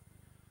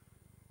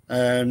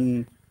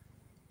 There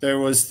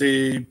was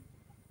the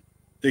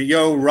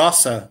Yo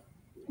Rossa,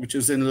 which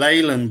was in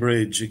Leyland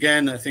Bridge,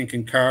 again, I think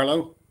in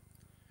Carlow.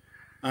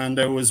 And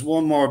there was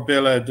one more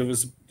Billa, there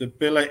was the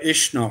Billa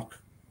Ishnock,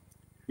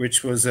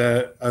 which was,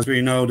 as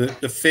we know,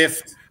 the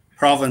fifth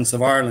province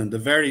of Ireland. The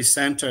very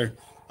centre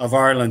of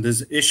Ireland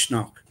is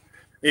Ishnock.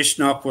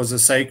 Ishnock was a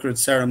sacred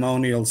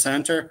ceremonial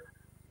centre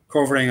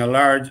covering a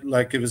large,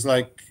 like it was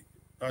like,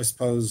 I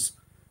suppose,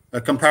 a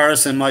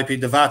comparison might be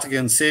the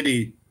Vatican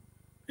City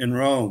in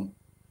Rome,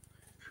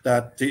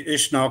 that the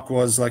Ishnock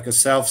was like a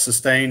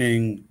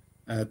self-sustaining,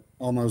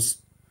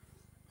 almost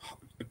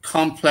a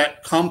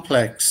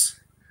complex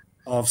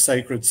of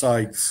sacred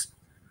sites,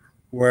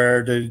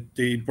 where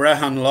the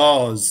Brehon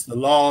laws, the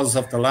laws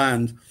of the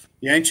land,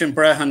 the ancient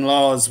Brehon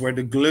laws were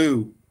the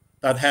glue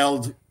that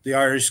held the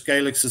Irish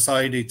Gaelic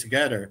society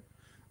together,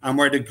 and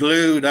were the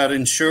glue that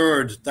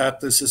ensured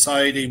that the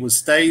society was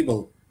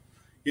stable.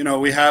 You know,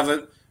 we have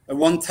a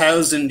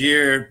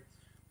 1,000-year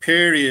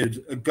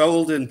period, a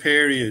golden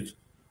period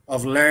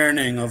of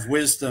learning, of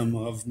wisdom,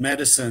 of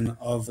medicine,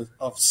 of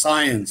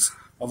science,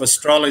 of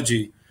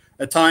astrology,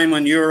 a time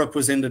when Europe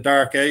was in the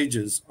Dark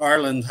Ages.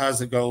 Ireland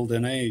has a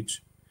golden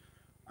age.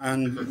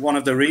 And one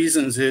of the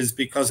reasons is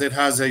because it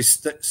has a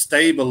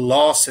stable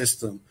law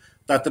system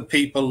that the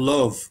people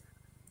love.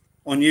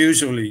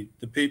 Unusually,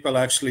 the people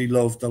actually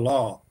love the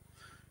law,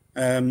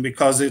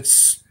 because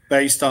it's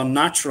based on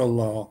natural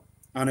law,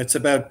 and it's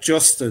about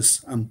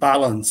justice and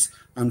balance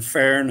and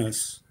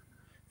fairness.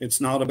 It's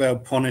not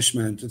about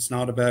punishment. It's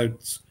not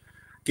about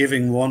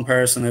giving one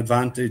person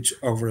advantage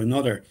over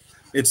another.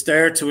 It's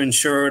there to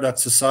ensure that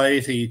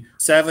society,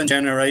 7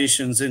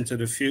 generations into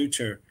the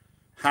future,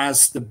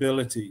 has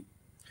stability.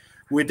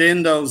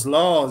 Within those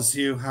laws,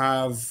 you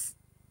have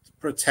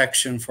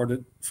protection for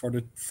the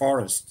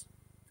forest,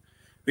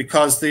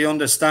 because the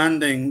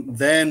understanding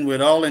then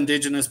with all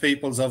indigenous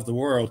peoples of the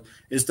world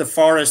is the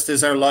forest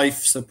is our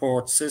life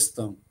support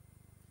system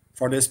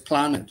for this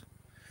planet.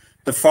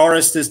 The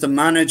forest is the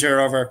manager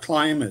of our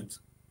climate.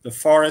 The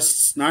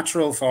forests,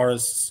 natural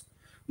forests,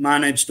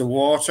 manage the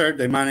water,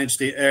 they manage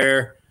the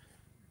air,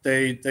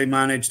 they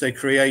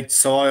create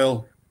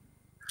soil,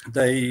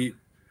 they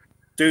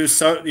do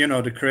so, you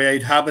know, to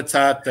create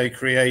habitat, they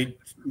create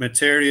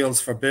materials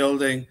for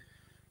building,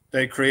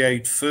 they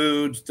create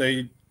food,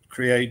 they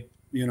create,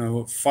 you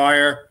know,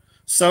 fire.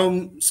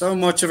 So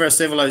much of our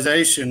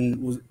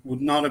civilization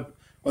would not have,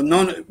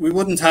 well, we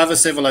wouldn't have a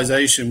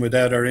civilization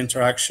without our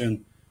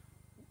interaction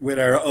with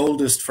our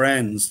oldest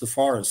friends, the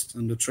forest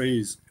and the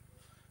trees.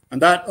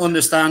 And that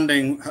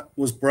understanding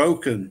was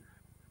broken.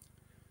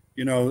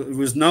 You know, it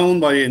was known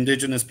by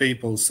indigenous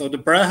peoples. So the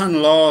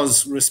Brehon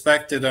laws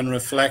respected and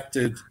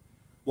reflected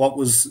what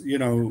was, you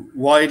know,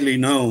 widely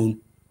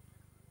known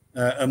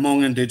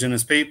among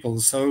indigenous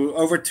peoples. So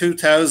over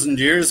 2,000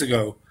 years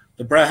ago,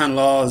 the Brehon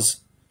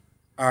laws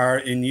are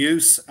in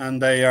use,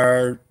 and they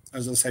are,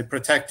 as I say,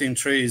 protecting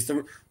trees.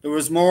 There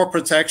was more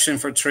protection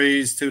for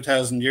trees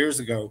 2,000 years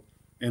ago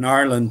in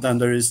Ireland than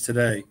there is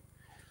today.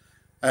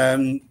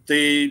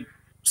 The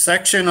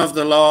section of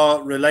the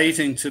law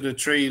relating to the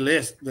tree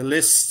list, the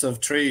lists of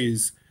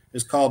trees,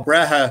 is called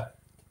Breha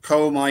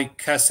Comai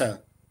Kessa.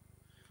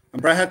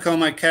 And Breha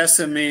Comai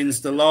Kessa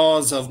means the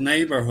laws of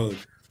neighborhood.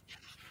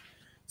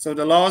 So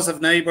the laws of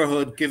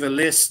neighborhood give a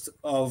list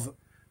of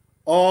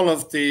all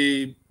of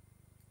the,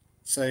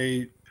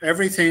 say,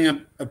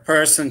 everything a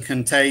person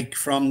can take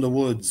from the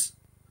woods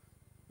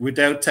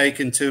without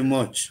taking too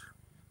much.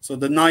 So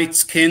the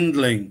night's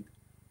kindling,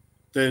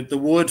 the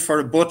wood for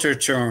a butter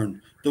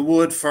churn, the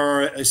wood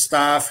for a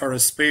staff or a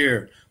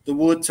spear, the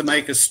wood to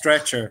make a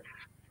stretcher.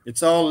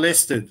 It's all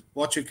listed,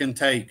 what you can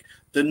take.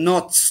 The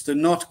nuts, the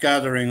nut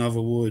gathering of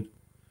a wood.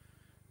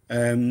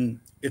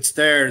 It's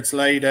there, it's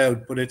laid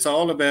out, but it's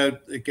all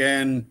about,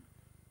 again,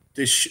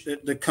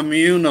 the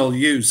communal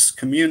use,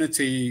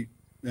 community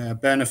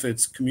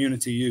benefits,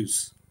 community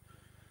use,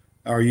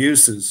 or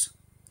uses.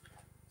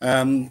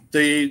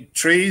 The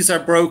trees are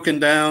broken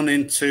down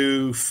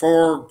into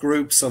 4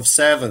 groups of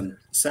 7,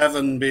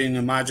 7 being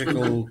a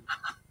magical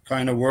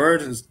kind of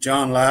word, as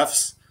John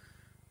laughs.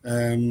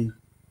 Yeah,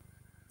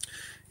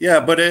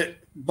 but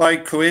by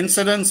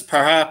coincidence,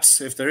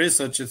 perhaps, if there is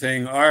such a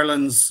thing,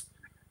 Ireland's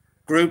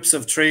groups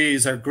of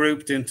trees are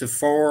grouped into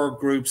 4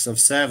 groups of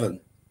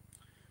 7.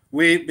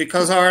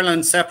 Because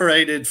Ireland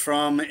separated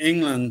from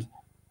England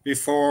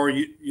before,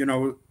 you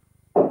know,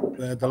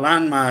 the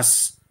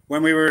landmass,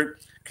 when we were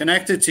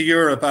connected to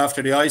Europe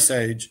after the Ice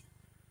Age,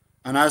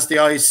 and as the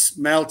ice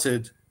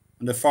melted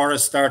and the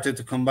forest started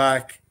to come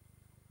back,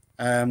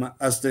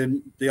 as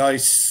the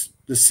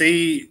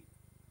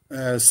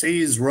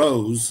seas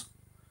rose,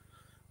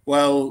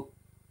 well,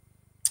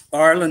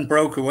 Ireland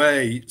broke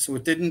away, so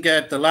it didn't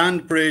get, the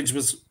land bridge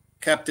was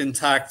kept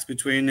intact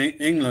between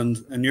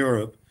England and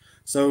Europe.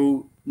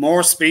 So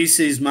more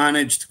species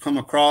managed to come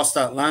across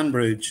that land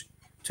bridge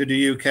to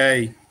the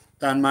UK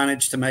than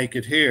managed to make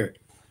it here.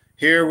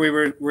 Here we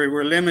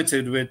were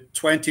limited with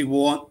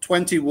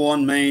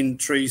 21 main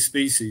tree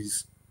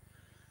species.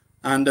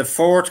 And the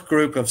fourth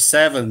group of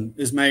 7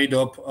 is made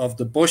up of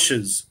the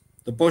bushes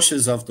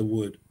of the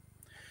wood.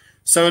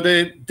 So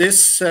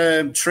this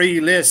tree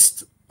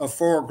list of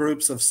 4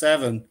 groups of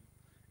 7,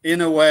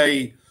 in a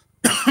way,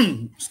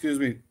 excuse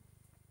me,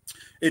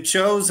 it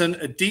shows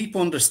a deep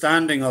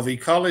understanding of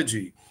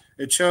ecology.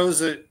 It shows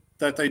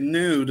that they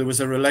knew there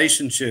was a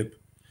relationship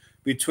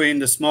between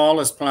the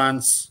smallest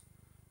plants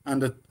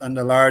and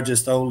the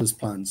largest, oldest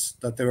plants.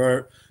 That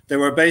they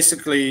were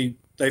basically,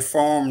 they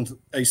formed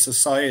a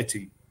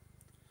society.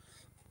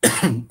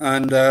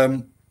 And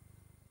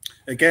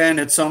again,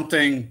 it's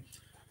something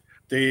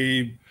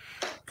the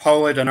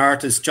poet and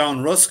artist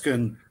John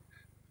Ruskin,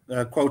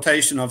 a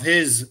quotation of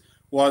his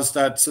was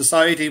that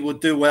society would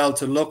do well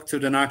to look to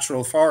the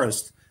natural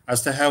forest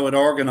as to how it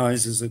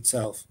organizes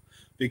itself,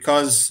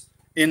 because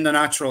in the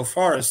natural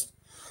forest,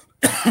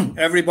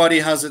 everybody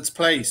has its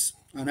place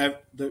and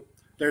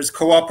there's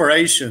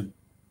cooperation,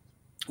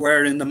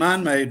 where in the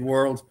man-made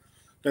world,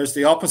 there's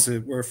the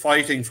opposite. We're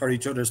fighting for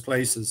each other's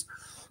places.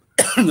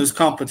 There's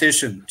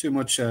competition, too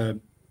much,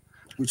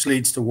 which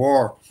leads to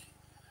war.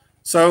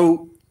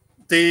 So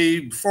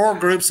the 4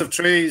 groups of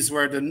trees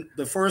were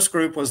the first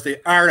group was the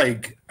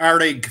Arig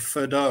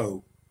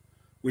Fado,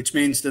 which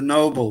means the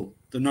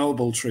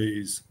noble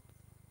trees.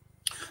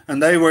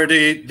 And they were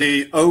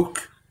the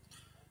oak,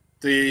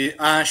 the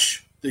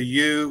ash, the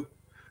yew,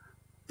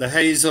 the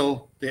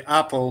hazel, the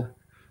apple,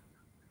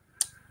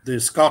 the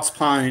Scots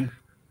pine,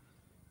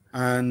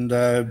 and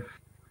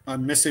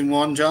I'm missing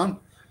one, John.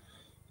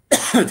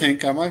 I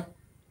think, am I?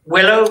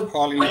 Willow?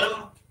 Holly.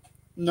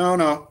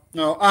 No.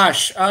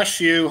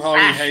 Ash, yew,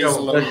 holly,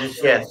 hazel, oak,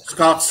 yes.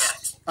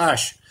 Scots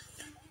ash.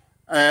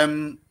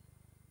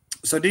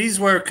 So these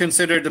were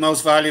considered the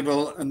most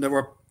valuable, and there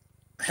were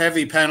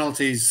heavy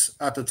penalties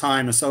at the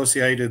time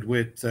associated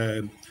with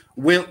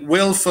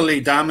willfully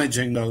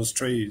damaging those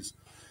trees.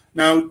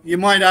 Now, you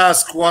might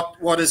ask,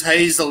 what is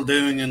hazel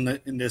doing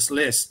in this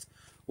list?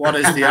 What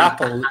is the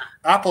apple?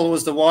 Apple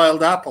was the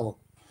wild apple.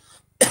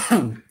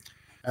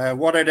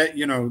 What are they?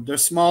 They're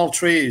small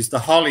trees. The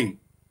holly.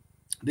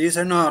 These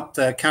are not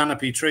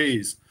canopy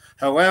trees.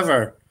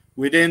 However,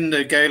 within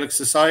the Gaelic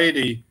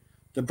society,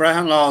 the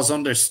Brehon laws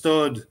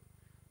understood,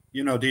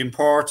 the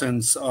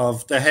importance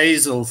of the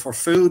hazel for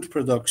food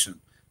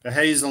production, the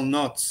hazel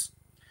nuts,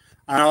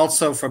 and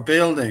also for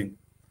building.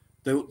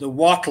 The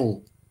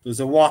wattle. There's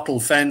a wattle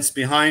fence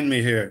behind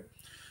me here.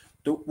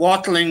 The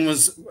wattling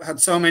had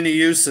so many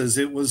uses.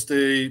 It was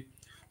the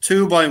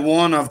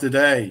 2x1 of the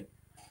day.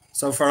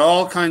 So for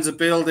all kinds of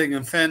building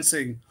and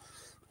fencing,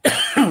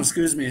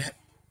 excuse me,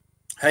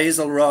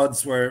 hazel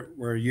rods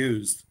were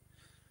used.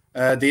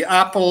 The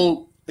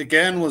apple,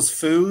 again, was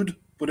food,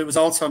 but it was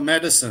also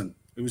medicine.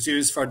 It was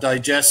used for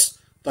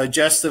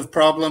digestive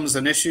problems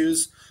and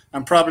issues,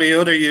 and probably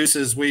other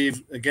uses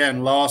we've,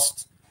 again,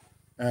 lost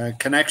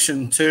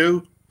connection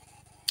to.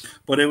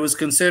 But it was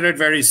considered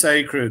very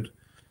sacred.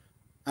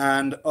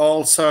 And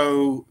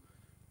also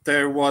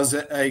there was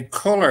a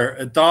color,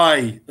 a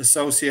dye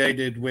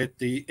associated with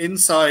the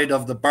inside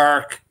of the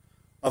bark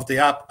of the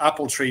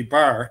apple tree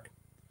bark.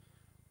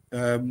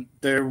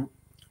 There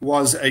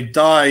was a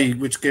dye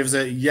which gives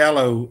a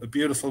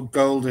beautiful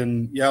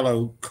golden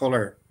yellow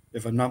color,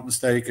 if I'm not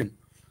mistaken.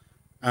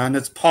 And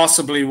it's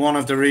possibly one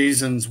of the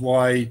reasons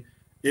why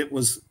it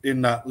was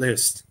in that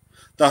list.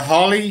 The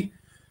holly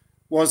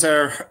is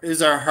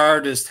our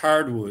hardest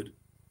hardwood.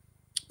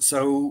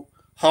 So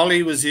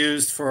holly was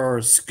used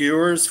for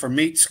skewers, for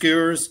meat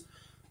skewers,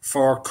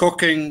 for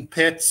cooking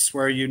pits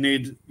where you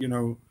need,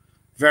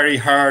 very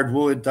hard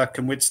wood that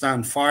can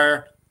withstand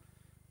fire.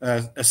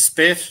 A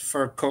spit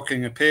for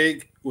cooking a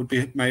pig would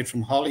be made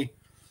from holly.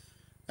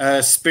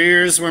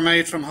 Spears were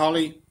made from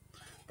holly,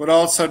 but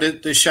also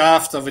the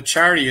shaft of a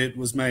chariot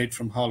was made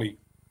from holly.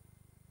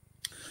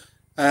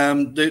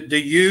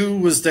 The yew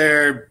was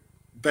there,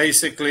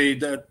 basically,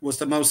 that was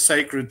the most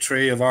sacred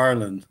tree of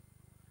Ireland.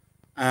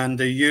 And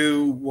the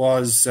yew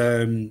was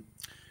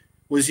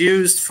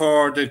used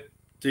for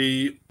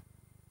the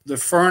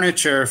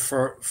furniture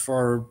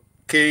for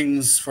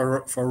kings,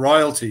 for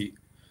royalty,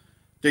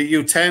 the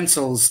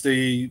utensils,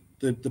 the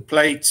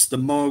plates, the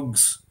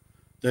mugs,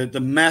 the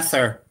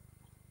mether,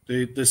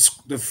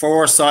 the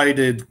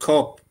four-sided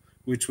cup,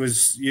 which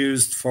was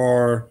used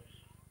for,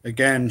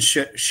 again,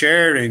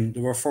 sharing.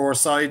 There were 4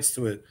 sides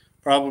to it,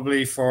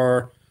 probably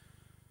for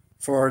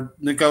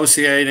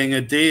negotiating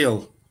a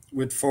deal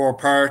with 4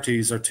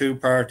 parties or 2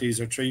 parties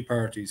or 3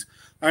 parties.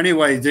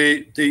 Anyway,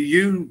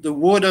 the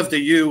wood of the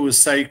yew was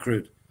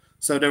sacred.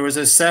 So there was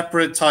a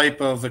separate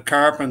type of a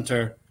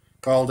carpenter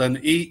called an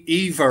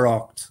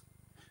Everocht.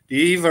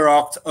 The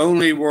Everocht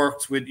only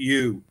worked with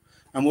yew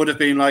and would have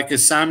been like a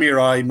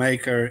samurai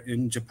maker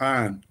in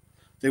Japan.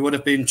 They would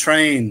have been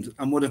trained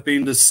and would have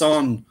been the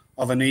son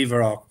of an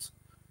Everocht.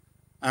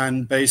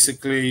 And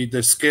basically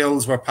the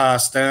skills were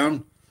passed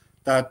down,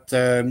 that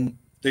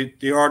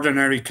the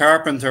ordinary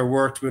carpenter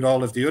worked with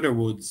all of the other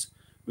woods,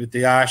 with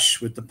the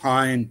ash, with the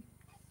pine,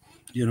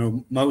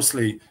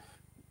 mostly.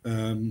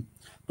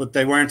 But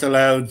they weren't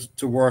allowed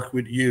to work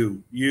with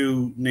yew.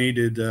 Yew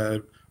needed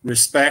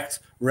respect,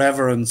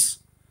 reverence,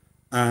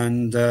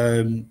 and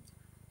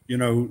you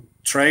know,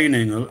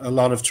 training, a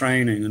lot of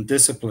training and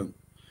discipline.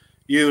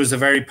 Yew is a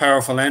very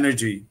powerful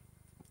energy,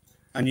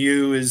 and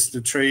yew is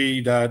the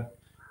tree that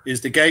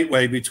is the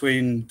gateway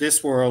between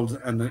this world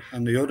and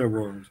the other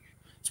world.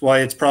 It's why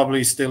it's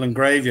probably still in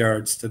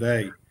graveyards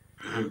today.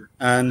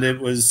 And it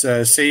was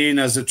seen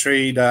as a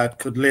tree that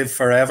could live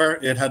forever.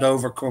 It had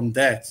overcome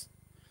death.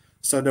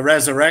 So the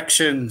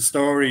resurrection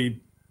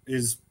story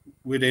is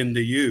within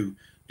the yew.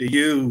 The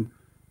yew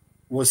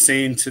was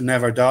seen to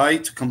never die,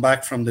 to come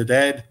back from the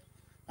dead,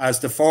 as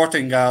the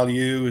Fortingall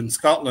yew in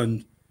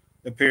Scotland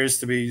appears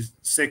to be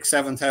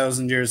 6,000 to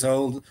 7,000 years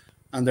old,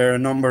 and there are a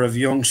number of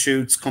young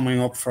shoots coming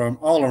up from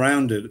all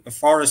around it, a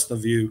forest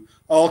of yew,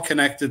 all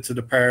connected to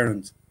the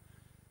parent,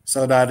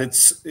 so that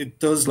it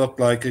does look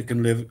like it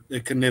can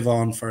live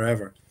on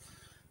forever.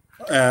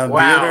 Wow. The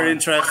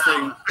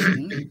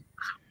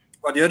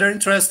other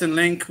interesting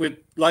link with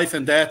life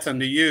and death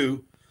and the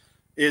yew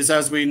is,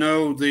 as we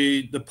know,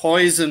 the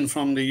poison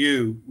from the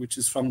yew, which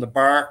is from the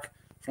bark,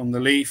 from the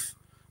leaf,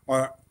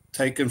 or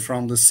taken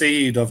from the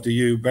seed of the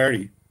yew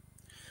berry.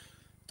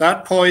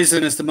 That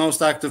poison is the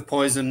most active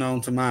poison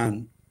known to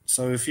man.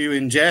 So if you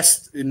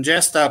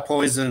ingest that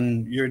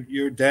poison,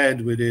 you're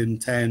dead within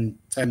 10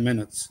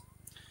 minutes.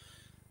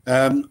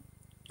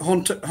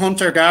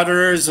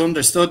 Hunter-gatherers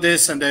understood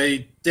this, and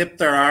they dipped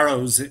their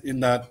arrows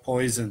in that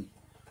poison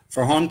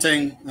for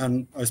hunting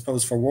and, I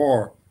suppose, for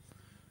war.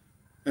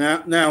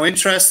 Now,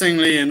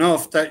 interestingly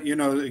enough, that, you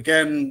know,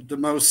 again, the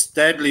most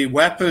deadly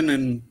weapon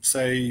in,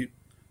 say,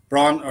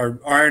 Bronze or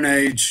Iron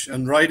Age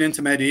and right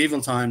into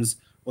medieval times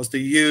was the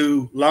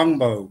yew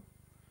longbow,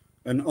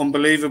 an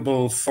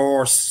unbelievable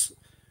force.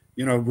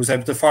 You know, was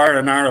able to fire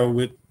an arrow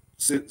with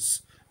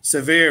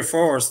severe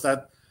force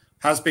that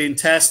has been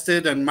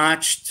tested and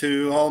matched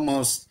to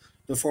almost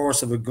the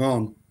force of a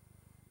gun.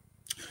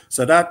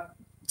 So that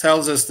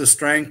tells us the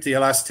strength, the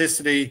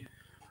elasticity.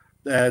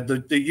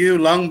 The yew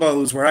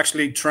longbows were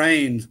actually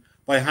trained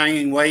by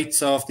hanging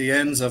weights off the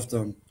ends of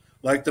them,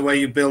 like the way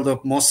you build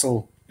up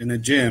muscle in a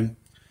gym,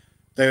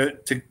 to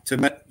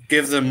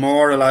give them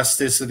more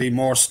elasticity,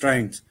 more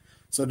strength.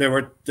 So they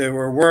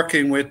were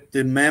working with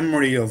the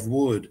memory of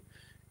wood,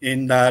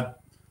 in that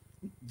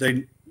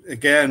they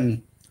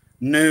again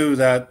knew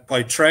that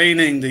by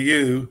training the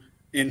yew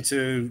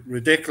into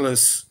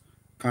ridiculous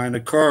kind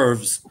of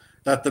curves,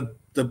 that the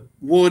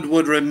wood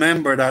would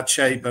remember that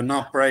shape and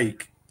not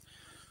break.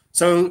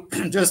 So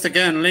just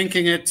again,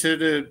 linking it to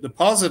the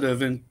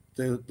positive and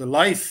the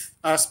life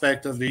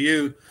aspect of the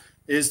yew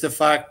is the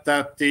fact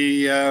that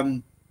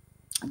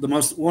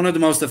one of the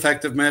most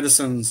effective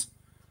medicines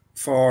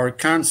for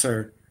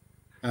cancer,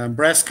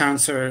 breast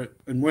cancer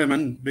in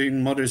women,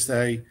 being Mother's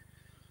Day,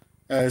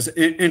 is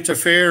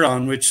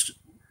interferon, which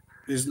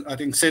is, I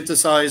think,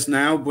 synthesized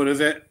now, but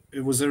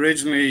it was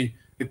originally,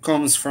 it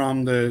comes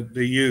from the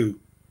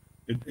yew.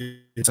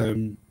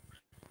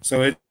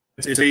 So it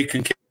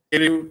can kill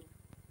you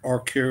or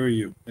cure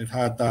you. It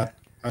has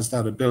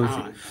that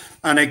ability.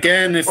 And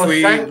again, if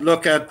we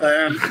look at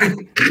Diana,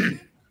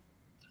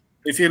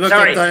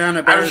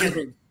 Diana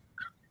Beresford.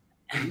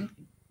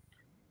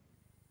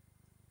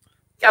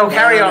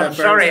 Carry on.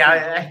 Sorry.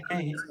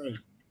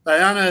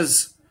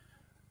 Diana's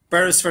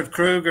Beresford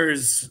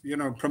Kruger's, you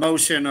know,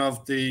 promotion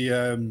of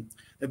the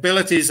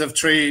abilities of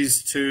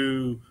trees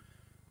to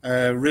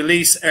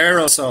release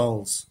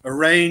aerosols, a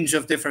range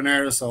of different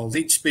aerosols.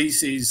 Each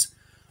species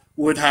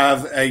would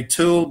have a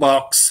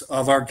toolbox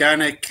of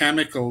organic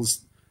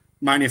chemicals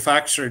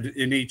manufactured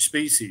in each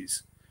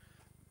species,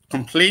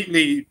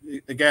 completely,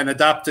 again,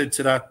 adapted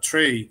to that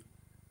tree.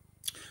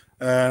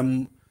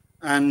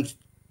 And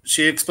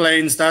she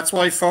explains that's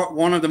why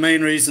one of the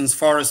main reasons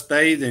forest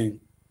bathing,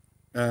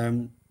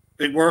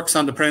 it works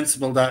on the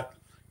principle that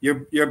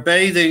you're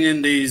bathing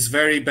in these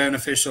very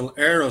beneficial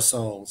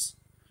aerosols,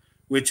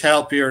 which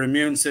help your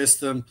immune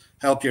system,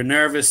 help your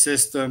nervous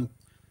system,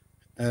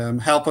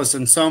 help us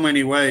in so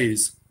many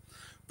ways.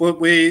 But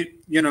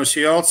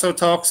she also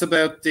talks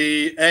about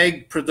the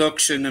egg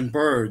production in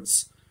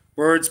birds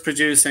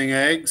producing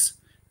eggs.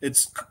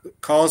 It's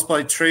caused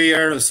by tree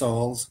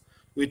aerosols,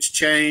 which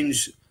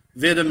change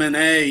vitamin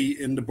A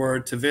in the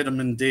bird to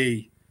vitamin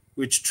D,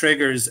 which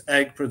triggers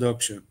egg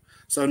production.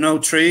 So no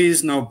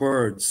trees, no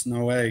birds,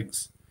 no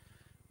eggs.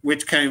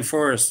 Which came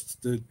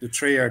first, the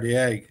tree or the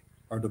egg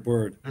or the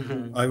bird?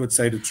 Mm-hmm. I would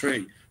say the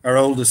tree, our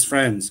oldest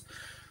friends.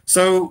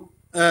 So,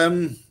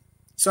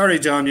 sorry,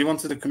 John, you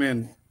wanted to come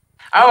in.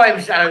 Oh, I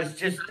was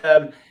just,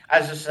 as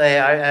I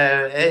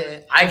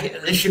say,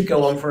 this should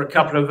go on for a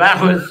couple of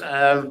hours,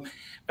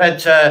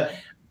 but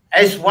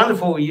it's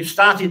wonderful. You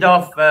started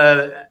off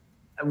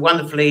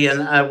wonderfully,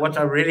 and what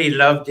I really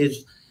loved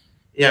is,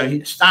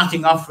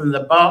 starting off from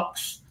the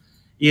box.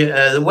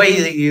 The way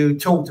that you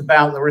talked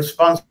about the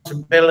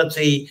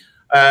responsibility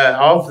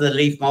of the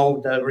leaf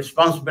mold, the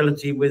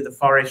responsibility with the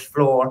forest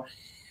floor,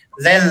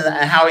 then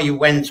how you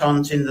went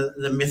on to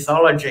the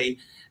mythology.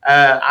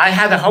 I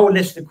had a whole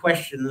list of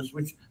questions,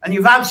 and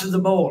you've answered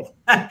them all.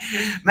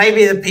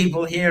 Maybe the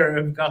people here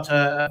have got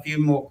a few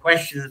more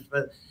questions,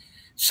 but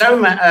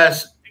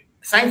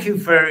Thank you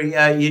for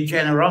your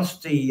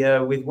generosity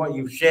with what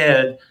you've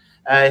shared.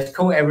 It's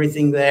caught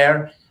everything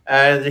there.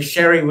 The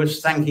Sherry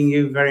was thanking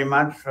you very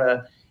much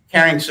for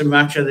caring so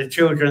much of the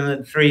children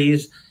and the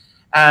trees.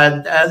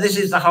 And this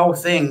is the whole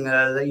thing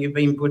that you've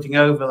been putting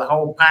over, the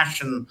whole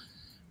passion,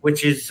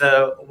 which is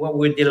what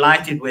we're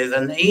delighted with.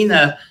 And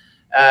Ina,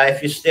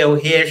 if you're still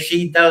here,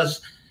 she's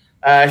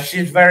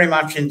very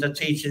much into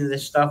teaching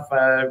this stuff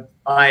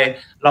by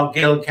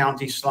Lochgill,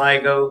 County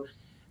Sligo.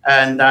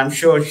 And I'm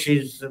sure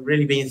she's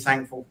really been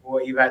thankful for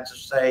what you've had to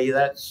say.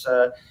 That's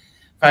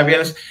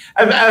fabulous.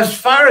 As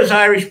far as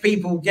Irish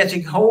people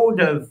getting hold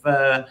of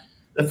the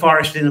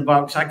Forest in a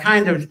Box, I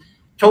kind of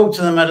talked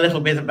to them a little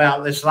bit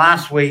about this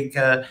last week,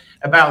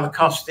 about the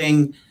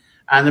costing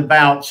and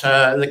about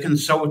the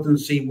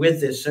consultancy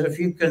with this. So if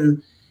you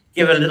can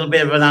give a little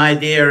bit of an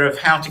idea of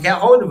how to get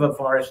hold of a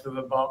Forest in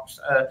a Box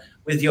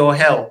with your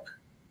help.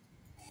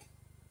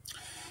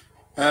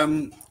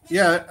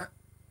 Yeah,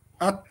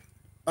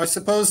 I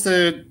suppose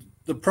the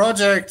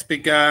project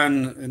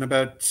began in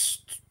about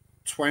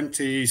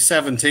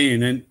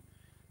 2017, and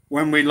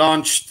when we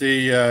launched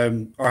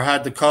or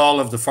had the call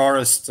of the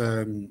forest,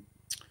 the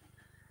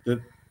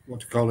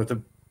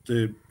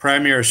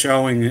premier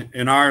showing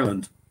in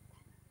Ireland,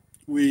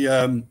 we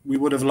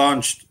would have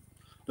launched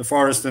the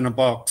Forest in a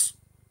Box.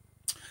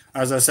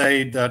 As I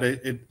say, that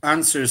it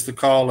answers the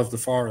call of the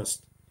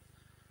forest,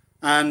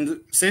 and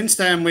since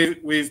then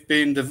we've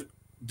been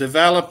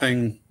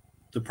developing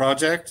the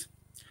project.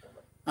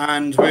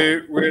 And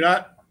we're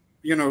at,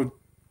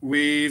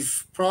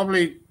 we've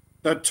probably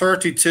got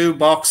 32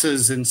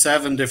 boxes in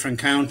 7 different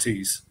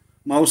counties,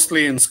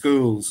 mostly in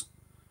schools,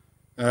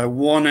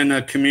 one in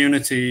a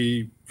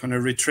community kind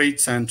of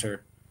retreat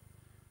center.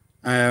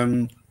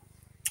 And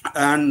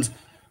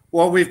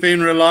what we've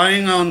been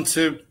relying on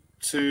to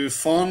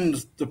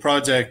fund the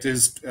project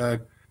is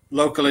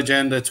local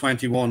Agenda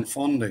 21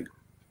 funding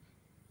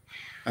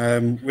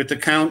with the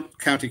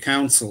county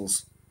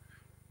councils.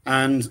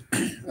 And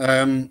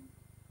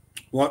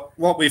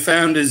what we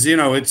found is,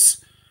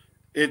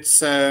 it's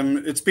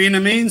been a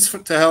means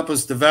to help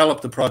us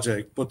develop the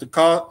project, but the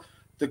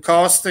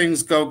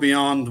costings go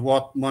beyond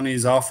what money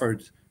is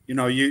offered.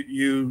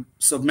 You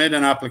submit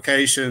an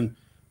application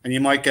and you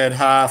might get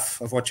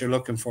half of what you're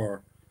looking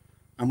for,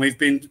 and we've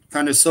been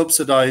kind of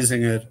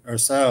subsidizing it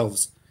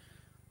ourselves.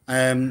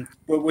 But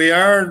we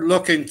are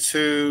looking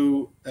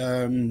to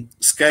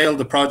scale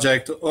the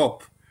project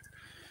up.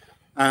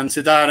 And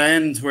to that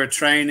end, we're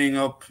training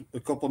up a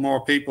couple more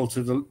people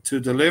to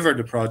deliver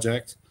the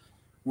project.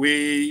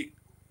 We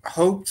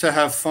hope to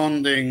have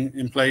funding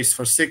in place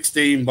for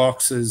 16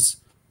 boxes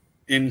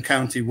in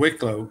County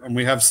Wicklow, and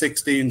we have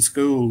 16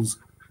 schools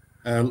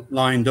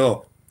lined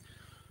up.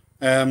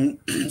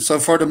 So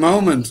for the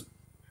moment,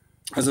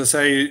 as I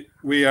say,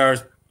 we are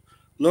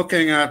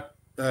looking at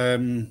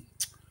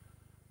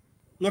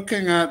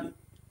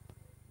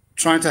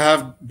trying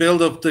to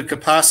build up the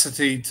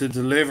capacity to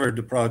deliver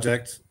the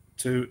project,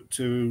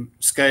 to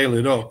scale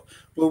it up.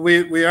 But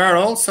we are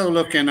also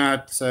looking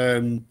at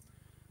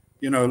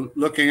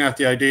looking at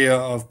the idea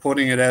of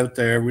putting it out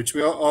there, which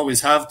we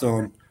always have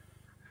done,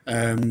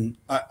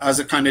 as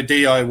a kind of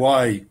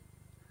DIY,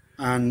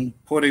 and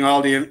putting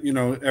all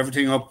the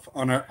everything up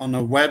on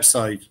a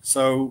website.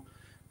 So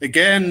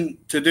again,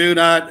 to do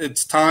that,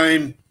 it's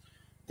time,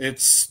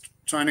 it's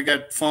trying to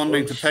get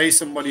funding to pay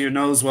somebody who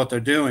knows what they're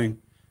doing,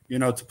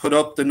 to put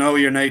up the Know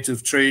Your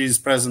Native Trees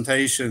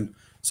presentation,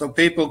 so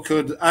people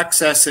could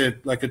access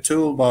it like a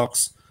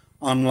toolbox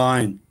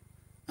online.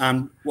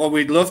 And what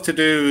we'd love to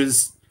do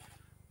is,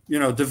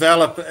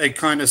 develop a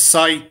kind of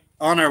site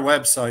on our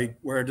website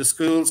where the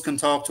schools can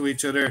talk to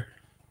each other,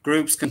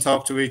 groups can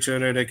talk to each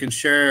other, they can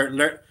share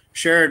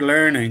shared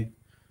learning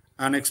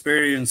and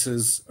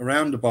experiences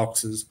around the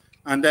boxes,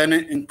 and then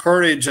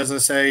encourage, as I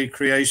say,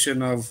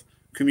 creation of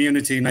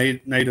community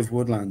native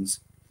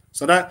woodlands.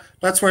 So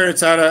that's where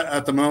it's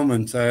at the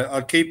moment.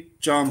 I'll keep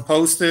John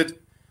posted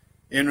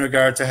in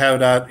regard to how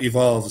that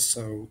evolves.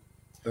 So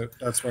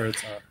that's where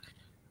it's at.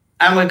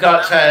 And we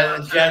got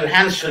Jo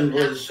Hansen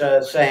was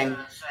saying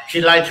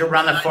she'd like to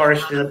run a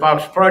Forest in a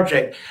Box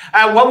project.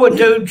 What we'll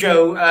do,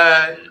 Joe,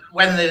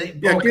 when the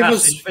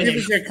broadcast is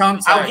finished,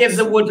 I'll give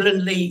the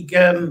Woodland League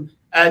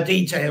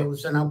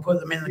details, and I'll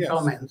put them in the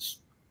comments.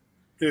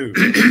 Do.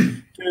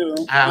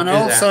 And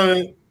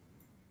also,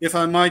 if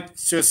I might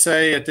just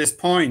say at this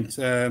point,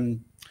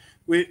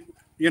 we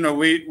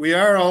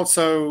are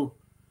also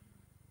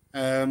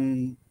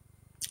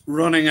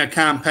running a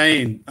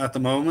campaign at the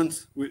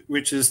moment,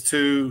 which is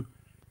to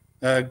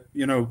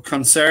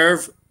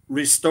conserve,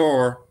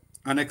 restore,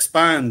 and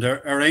expand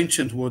our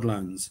ancient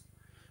woodlands,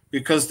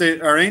 because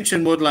our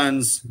ancient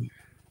woodlands,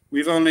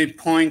 we've only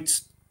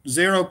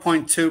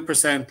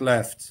 0.2%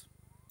 left.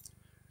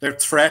 They're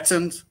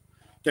threatened.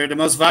 They're the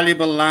most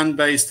valuable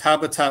land-based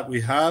habitat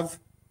we have,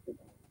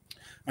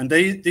 and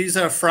these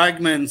are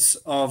fragments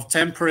of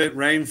temperate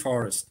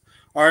rainforest.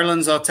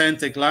 Ireland's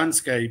authentic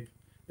landscape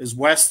is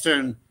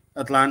Western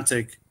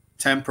Atlantic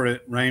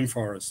temperate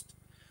rainforest.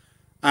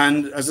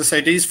 And as I say,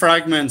 these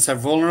fragments are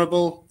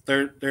vulnerable,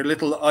 they're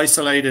little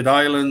isolated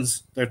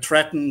islands. They're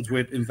threatened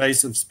with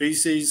invasive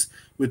species,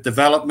 with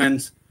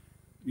development,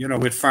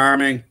 with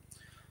farming.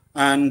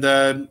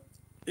 And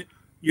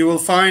you will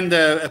find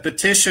a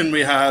petition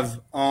we have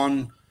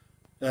on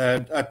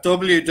at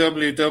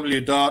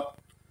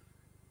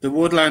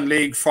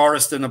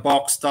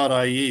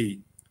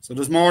www.thewoodlandleagueforestinabox.ie. So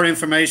there's more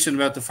information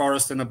about the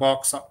Forest in a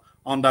Box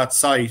on that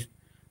site,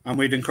 and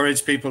we'd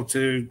encourage people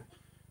to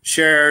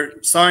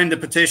sign the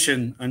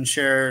petition and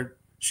share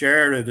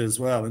it as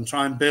well, and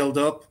try and build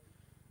up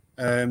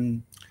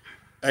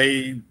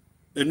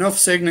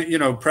enough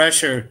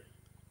pressure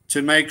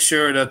to make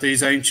sure that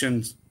these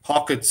ancient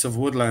pockets of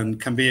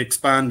woodland can be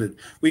expanded.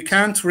 We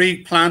can't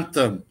replant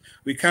them.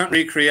 We can't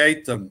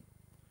recreate them.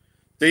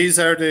 These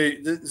are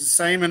the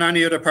same in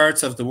any other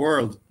parts of the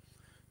world.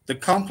 The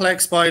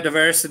complex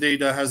biodiversity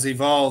that has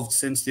evolved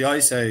since the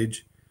Ice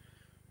Age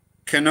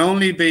can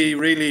only be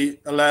really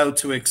allowed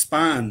to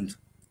expand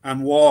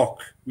and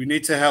walk. We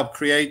need to help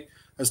create,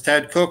 as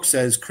Ted Cook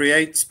says,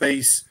 create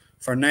space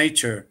for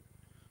nature.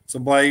 So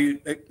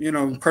by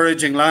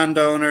encouraging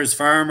landowners,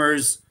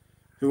 farmers,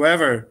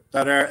 whoever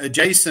that are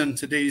adjacent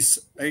to these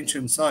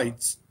ancient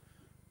sites,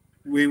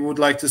 we would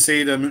like to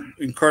see them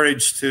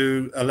encouraged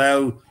to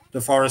allow the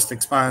forest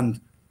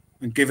expand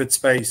and give it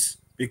space,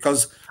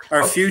 because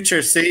our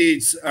future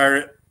seeds,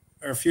 our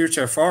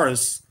future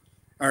forests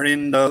are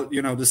in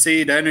the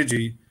seed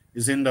energy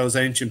is in those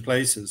ancient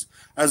places,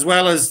 as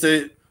well as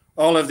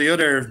all of the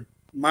other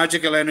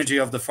magical energy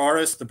of the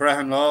forest, the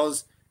Brehon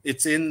laws.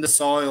 It's in the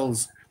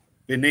soils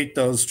beneath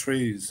those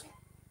trees.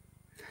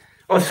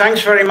 Well,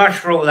 thanks very much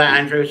for all that,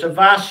 Andrew. It's a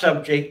vast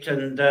subject,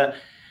 and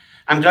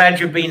I'm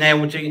glad you've been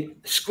able to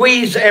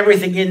squeeze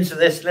everything into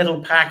this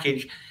little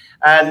package.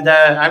 And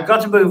I've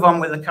got to move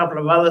on with a couple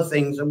of other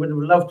things. I would have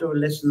loved to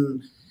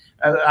listen,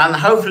 and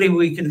hopefully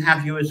we can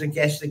have you as a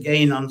guest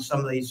again on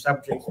some of these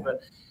subjects.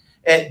 But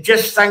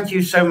just thank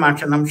you so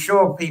much, and I'm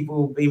sure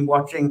people have been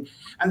watching,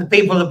 and the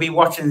people that will be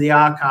watching the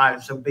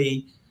archives will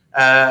be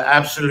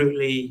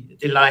absolutely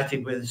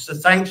delighted with it. So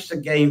thanks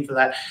again for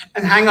that.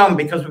 And hang on,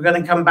 because we're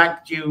going to come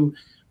back to you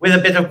with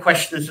a bit of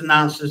questions and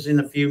answers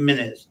in a few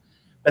minutes.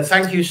 But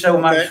thank you so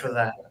much for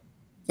that.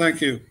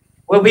 Thank you.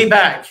 We'll be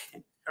back.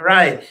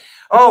 Right.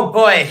 Oh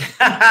boy,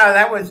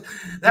 that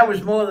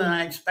was more than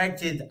I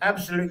expected.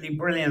 Absolutely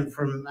brilliant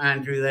from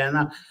Andrew there.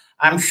 Now,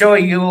 I'm sure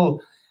you'll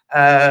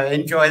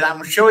enjoy that.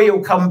 I'm sure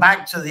you'll come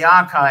back to the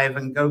archive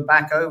and go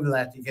back over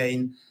that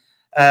again.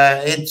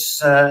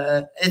 It's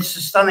a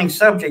stunning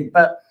subject,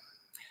 but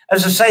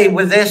as I say,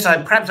 with this,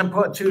 perhaps I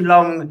put a too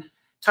long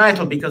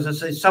title, because I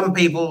say some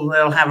people,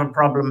 they'll have a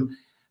problem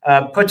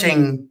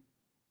putting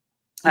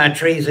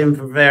trees in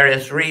for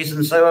various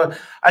reasons. So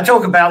I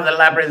talk about the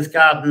Labyrinth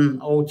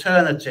Garden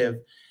alternative,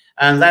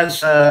 and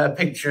that's a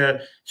picture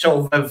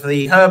sort of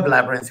the herb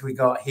labyrinth we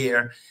got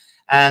here.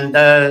 And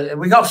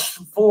we got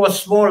 4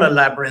 smaller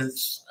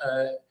labyrinths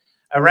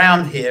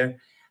around here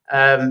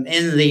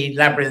in the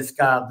Labyrinth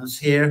Gardens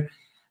here.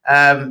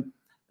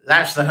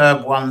 That's the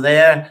herb one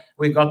there.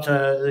 We've got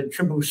the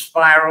triple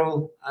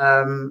spiral.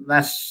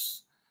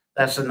 That's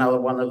another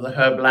one of the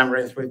herb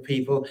labyrinth with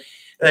people.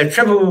 The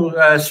triple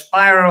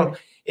spiral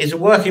is a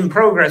work in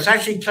progress.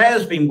 Actually,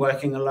 Claire's been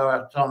working a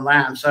lot on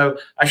that, and so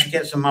I should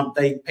get some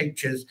update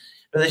pictures.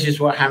 But this is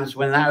what happens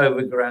when that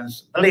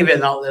overgrows. Believe it or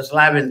not, there's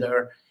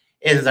lavender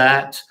in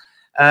that.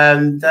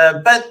 And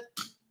but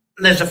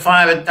there's a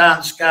fire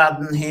dance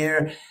garden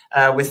here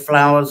with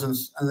flowers, and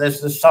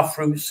there's the soft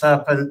fruit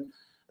serpent.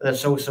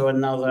 There's also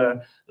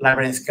another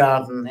labyrinth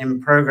garden in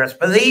progress.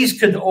 But these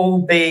could all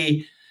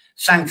be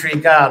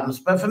sanctuary gardens.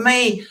 But for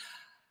me,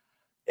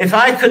 if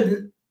I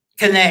couldn't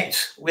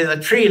connect with a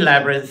tree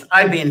labyrinth,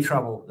 I'd be in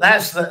trouble.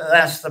 That's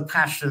the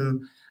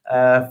passion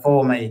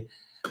for me.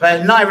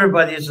 But not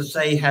everybody, as I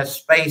say, has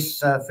space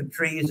for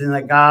trees in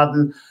their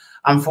garden.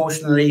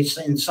 Unfortunately,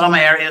 in some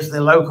areas, the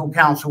local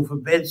council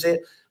forbids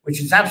it, which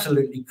is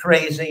absolutely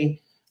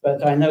crazy.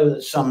 But I know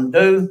that some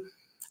do.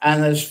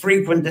 And there's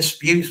frequent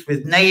disputes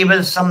with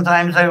neighbors,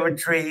 sometimes over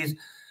trees,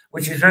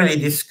 which is really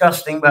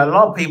disgusting. But a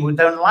lot of people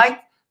don't like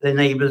their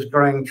neighbors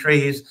growing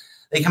trees.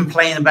 They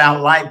complain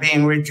about light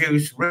being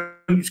reduced,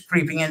 roots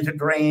creeping into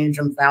drainage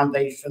and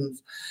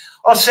foundations,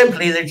 or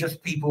simply they're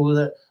just people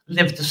that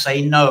live to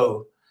say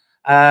no.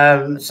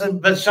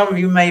 But some of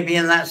you may be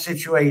in that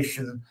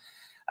situation.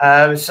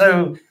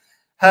 So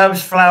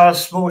herbs, flowers,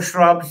 small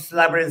shrubs,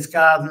 labyrinth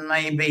garden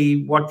may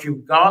be what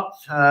you've got,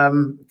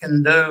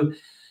 can do,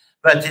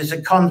 but it's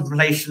a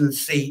contemplation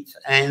seat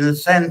in the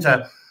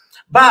center.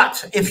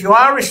 But if you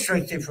are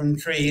restricted from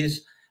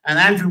trees, and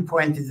Andrew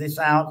pointed this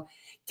out,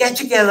 get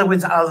together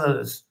with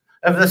others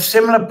of the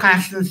similar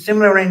passion,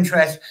 similar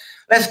interest.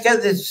 Let's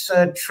get this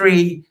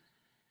tree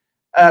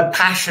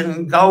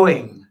passion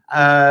going.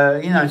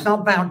 It's not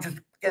about just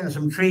getting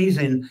some trees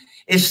in.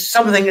 It's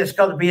something that's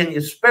got to be in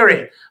your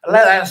spirit.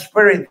 Let that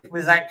spirit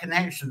with that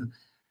connection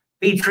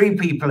be tree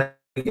people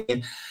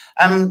again.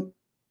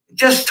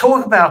 Just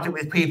talk about it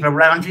with people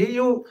around you.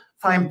 You'll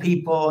find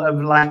people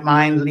of like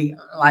mind,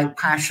 like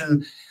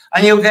passion,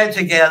 and you'll get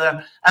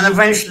together, and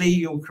eventually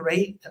you'll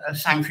create a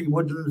sanctuary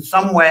woodland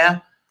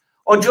somewhere,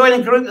 or join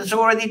a group that's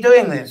already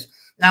doing this.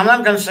 Now, I'm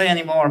not going to say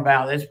any more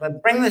about this,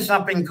 but bring this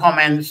up in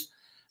comments,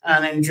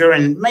 and then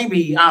during,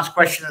 maybe ask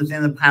questions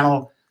in the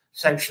panel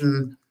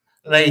section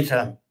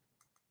later.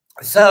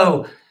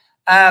 So,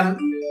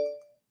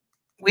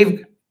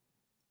 we've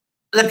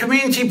the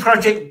community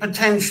project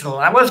potential.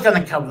 I was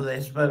going to cover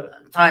this,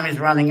 but time is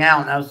running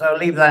out now, so I'll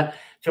leave that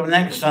till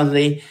next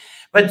Sunday.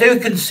 But do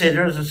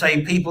consider, as I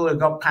say, people who've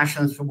got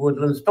passions for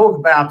woodlands, talk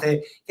about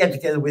it, get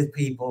together with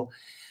people.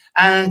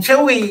 And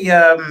until we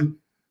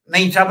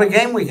meet up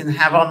again, we can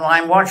have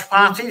online watch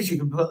parties. You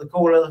can put the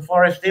Call of the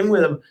Forest in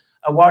with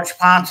a watch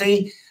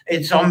party.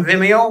 It's on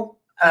Vimeo,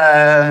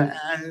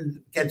 and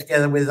get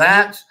together with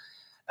that.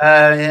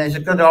 It's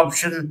a good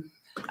option.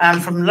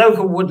 And from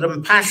Local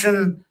Woodland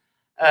Passion,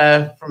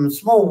 from the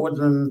Small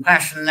Woodland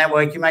Passion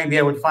Network, you may be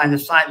able to find a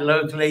site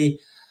locally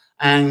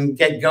and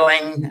get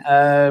going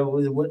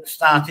with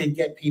started,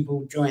 get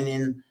people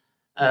joining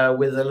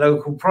with the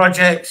local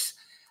projects.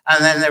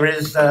 And then there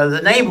is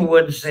the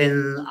neighborhoods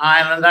in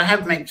Ireland. I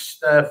have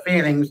mixed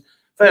feelings.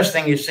 First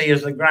thing you see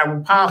is the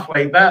gravel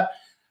pathway, but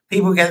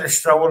people get the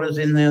strollers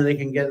in there, they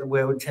can get the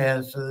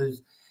wheelchairs. So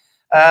there's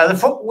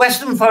the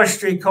Western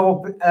Forestry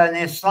Co-op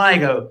near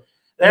Sligo.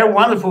 They're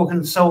wonderful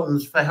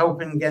consultants for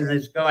helping getting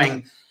this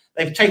going.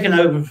 They've taken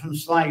over from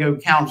Sligo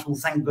Council,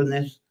 thank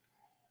goodness.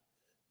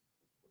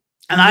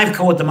 And I've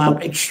called them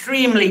up,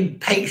 extremely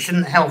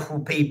patient, helpful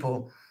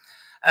people.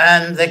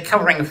 And they're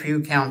covering a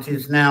few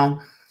counties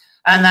now.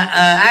 And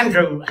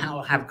Andrew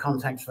will have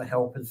contacts for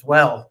help as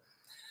well.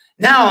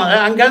 Now,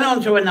 I'm going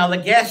on to another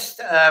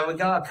guest. We've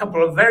got a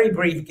couple of very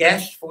brief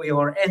guests for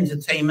your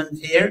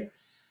entertainment here.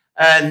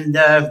 And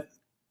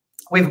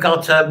we've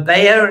got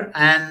Bear,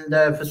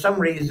 and for some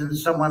reason,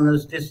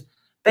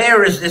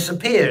 Bear has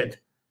disappeared.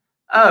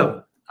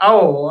 Oh,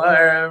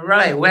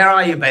 right. Where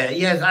are you, Bear?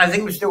 Yes, I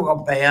think we've still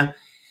got Bear.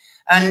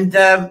 And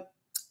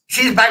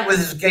she's back with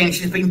us again.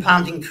 She's been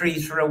planting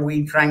trees for a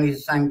week, trying to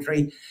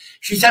sanctuary.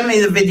 She sent me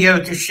the video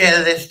to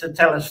share this, to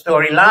tell a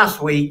story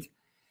last week.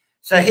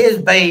 So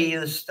here's Bear,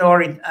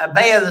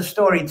 the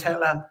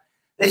storyteller.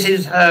 This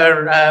is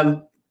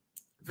her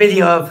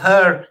video of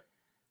her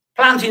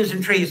planting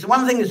some trees.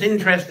 One thing that's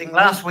interesting,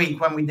 last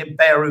week when we did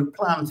bare root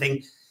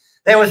planting,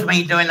 there was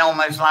me doing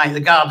almost like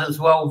the Garden's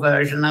World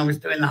version. I was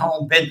doing the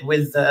whole bit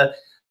with the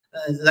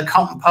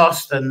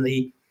compost and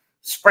the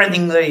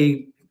spreading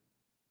the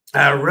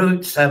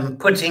roots and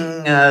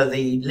putting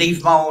the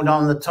leaf mold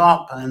on the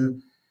top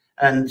and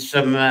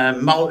some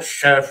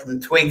mulch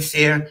from twigs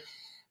here.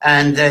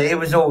 And it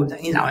was all,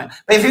 you know,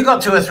 but if you've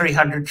got 200 or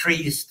 300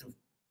 trees to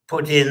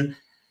put in,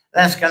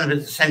 that's going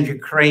to send you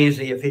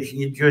crazy if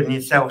you're doing it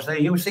yourself. So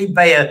you'll see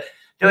Bear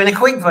doing a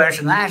quick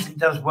version that actually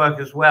does work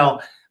as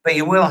well, but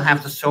you will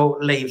have to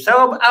sort leaves.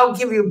 So I'll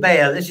give you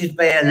Bear. This is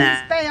Bear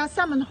now. Bear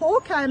Salmon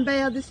Hawk. I'm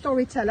Bear the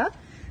storyteller.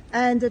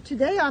 And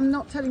today I'm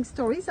not telling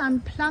stories,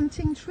 I'm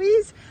planting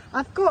trees.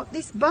 I've got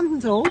this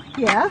bundle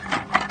here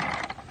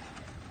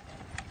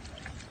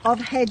of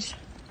hedge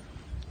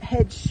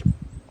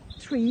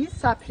trees,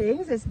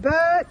 saplings. There's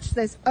birch,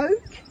 there's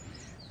oak,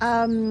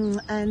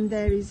 and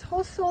there is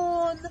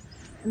hawthorn,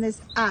 and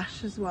there's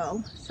ash as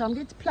well. So I'm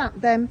going to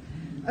plant them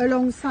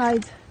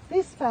alongside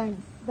this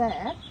fence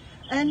there.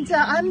 And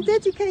I'm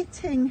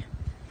dedicating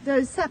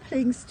those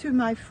saplings to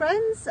my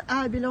friends.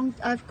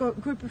 I've got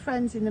a group of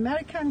friends in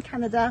America and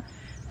Canada,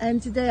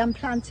 and today I'm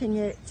planting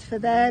it for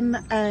them,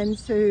 and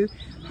so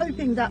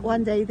hoping that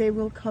one day they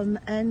will come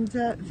and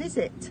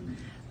visit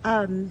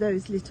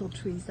those little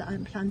trees that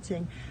I'm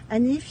planting.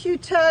 And if you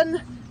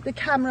turn the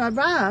camera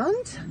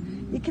around,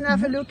 you can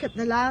have a look at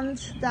the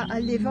land that I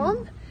live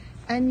on,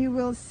 and you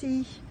will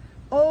see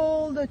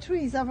all the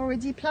trees I've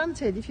already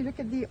planted. If you look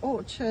at the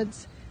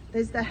orchards,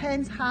 there's the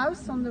hen's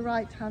house on the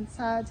right hand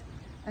side,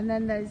 and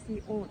then there's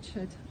the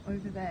orchard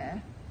over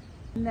there.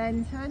 And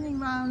then turning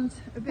around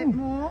a bit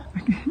more,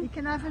 you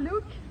can have a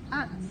look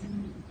at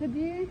the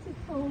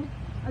beautiful,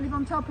 I live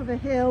on top of a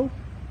hill,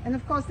 and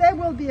of course there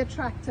will be a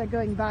tractor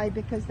going by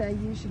because there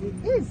usually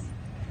is.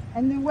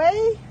 And the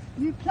way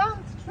you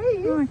plant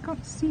trees, I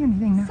can't see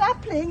anything now.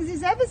 Saplings,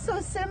 is ever so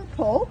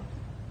simple.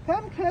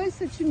 Come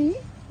closer to me,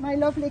 my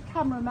lovely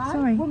cameraman.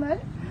 Sorry. Woman.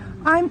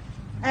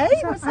 Hey,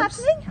 what's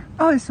happening?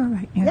 Oh, it's all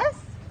right. Yeah. Yes.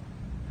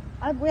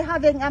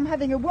 I'm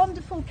having a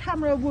wonderful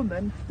camera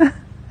woman.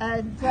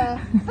 And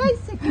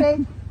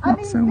basically, I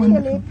mean, so really,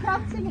 wonderful.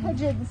 planting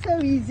hedges is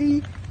so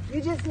easy.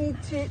 You just need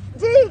to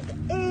dig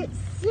a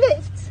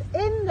slit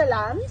in the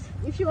land.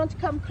 If you want to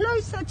come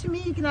closer to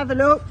me, you can have a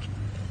look.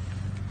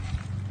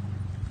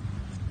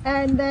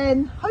 And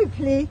then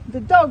hopefully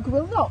the dog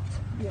will not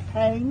be a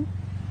pain.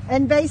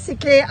 And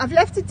basically, I've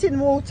left it in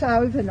water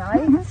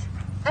overnight,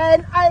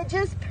 and I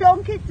just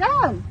plonk it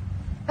down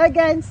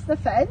against the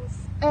fence,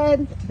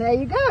 and there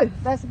you go.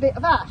 That's a bit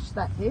of ash,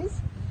 that is.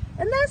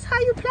 And that's how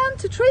you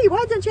plant a tree.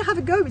 Why don't you have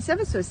a go? It's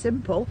ever so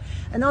simple.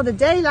 And on a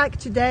day like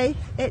today,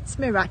 it's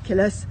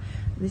miraculous.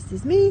 This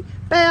is me,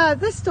 Bea,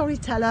 the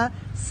storyteller,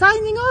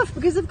 signing off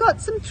because I've got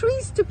some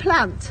trees to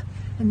plant.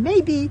 And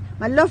maybe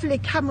my lovely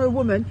camera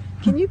woman,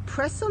 can you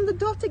press on the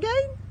dot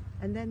again?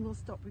 And then we'll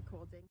stop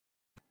recording.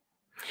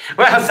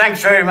 Well,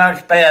 thanks very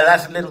much, Bea.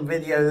 That's a little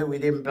video that we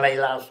didn't play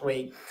last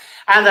week.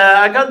 And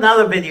I got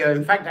another video.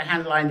 In fact, I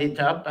hand lined it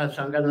up,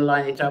 so I'm going to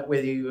line it up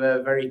with you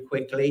very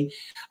quickly.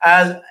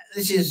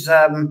 This is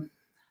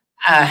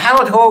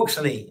Howard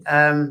Hawksley.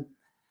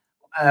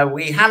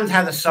 We haven't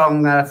had a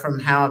song from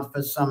Howard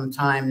for some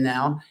time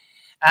now.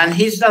 And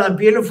he's done a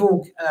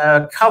beautiful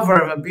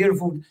cover of a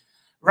beautiful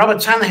Robert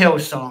Tannehill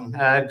song,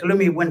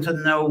 Gloomy Winter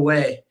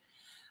Nowhere,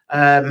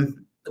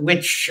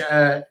 which,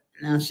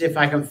 now see if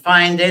I can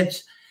find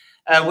it,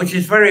 which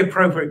is very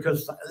appropriate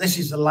because this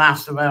is the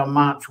last of our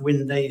March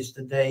wind days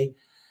today.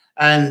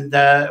 And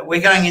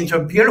we're going into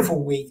a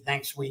beautiful week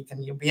next week,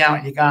 and you'll be out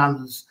in your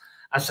gardens,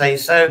 I say.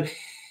 So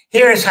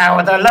here is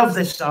Howard. I love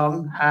this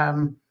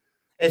song.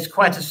 It's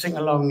quite a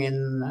sing-along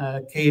in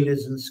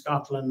Keelers in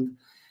Scotland.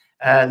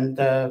 And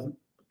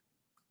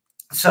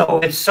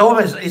so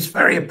it's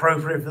very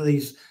appropriate for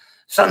these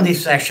Sunday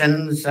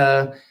sessions,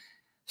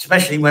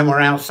 especially when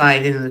we're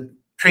outside in the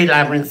Tree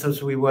Labyrinth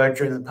as we were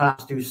during the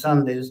past 2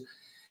 Sundays.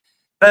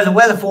 But the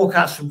weather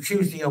forecast from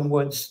Tuesday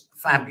onwards,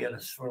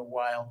 fabulous for a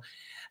while.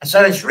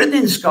 So it's written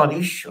in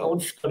Scottish,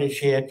 old Scottish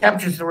here,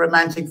 captures the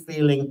romantic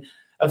feeling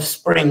of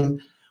spring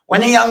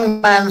when a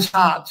young man's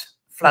heart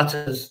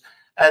flutters.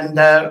 And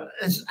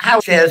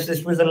Howard shares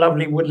this with a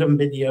lovely woodland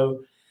video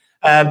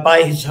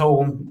by his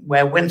home,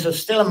 where winter's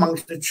still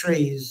amongst the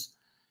trees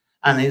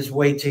and is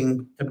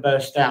waiting to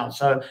burst out.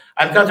 So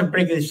I've got to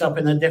bring this up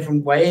in a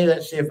different way.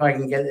 Let's see if I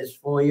can get this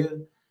for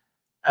you.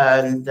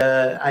 And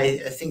I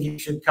think it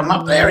should come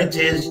up. There it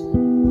is.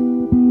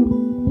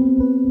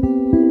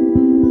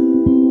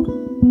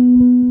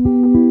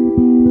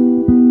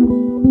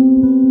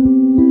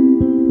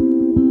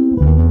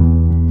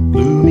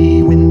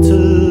 Gloomy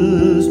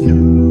winters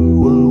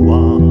new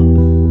awa,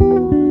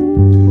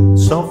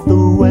 soft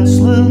the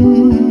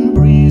westland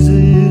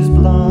breezes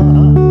blaw,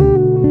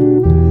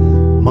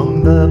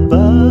 among the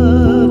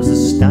birds of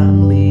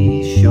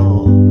Stanley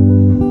Shore,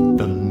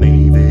 the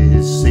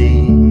mavis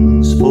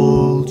sings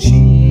full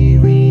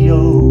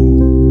cheerio.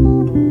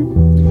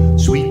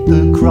 Sweet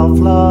the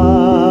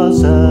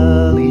crowflower's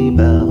early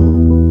bell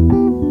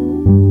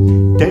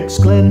decks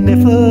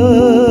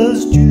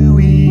Gleniffer's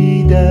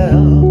dewy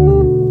dell,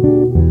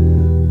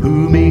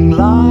 booming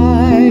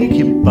like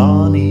your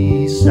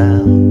bonny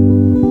cell,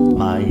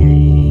 my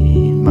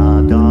ain,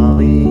 my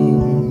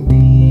darling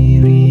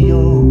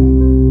dearie-o.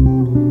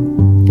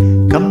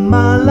 Come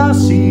my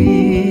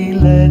lassie,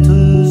 let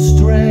us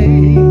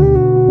stray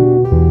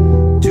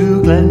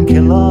to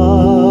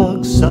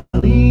Glenkillock's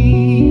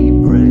sunny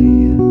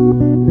brae,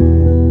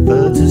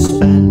 for to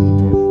spend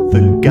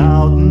the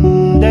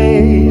golden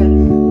day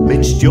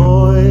midst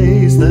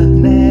joys that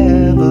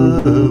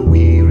never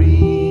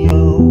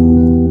weary-o.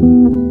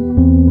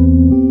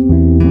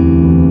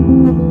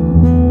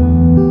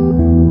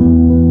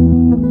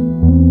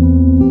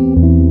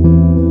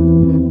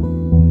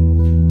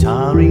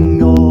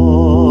 Towering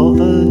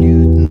over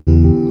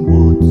Newton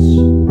woods,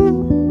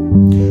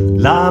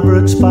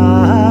 labrets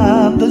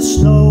span the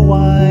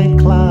snow-white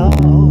cloud,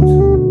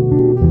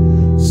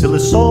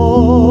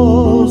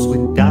 sillisoles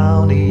with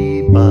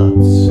downy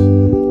buds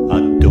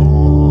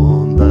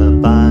adorn the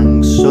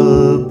banks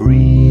of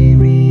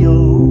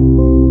Bree-rio.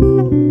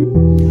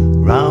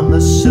 Round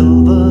the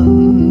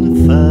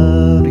sylvan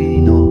fairy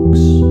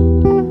nooks,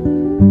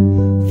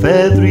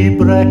 feathery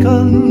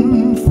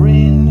bracken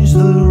fringe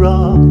the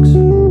rocks,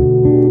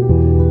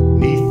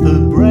 neath the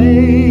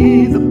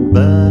brae the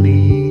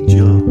burnie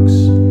jugs,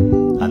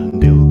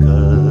 and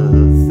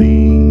ilka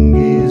thing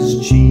is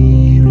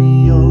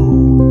cheerio.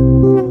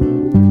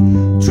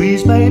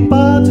 Trees may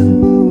bud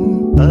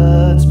and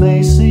birds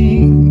may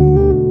sing,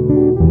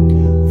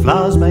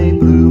 flowers may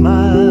bloom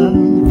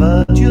and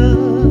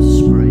verdure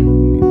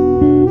spring.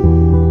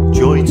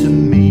 Joy to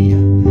me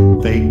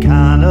they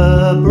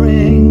canna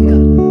bring,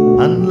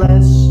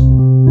 unless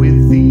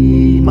with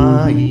thee,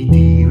 my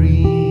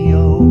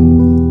dearie-o.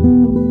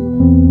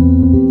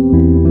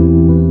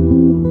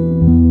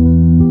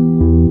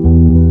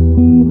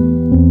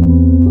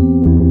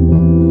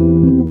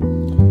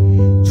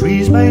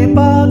 Trees may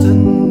bud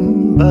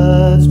and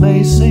birds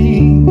may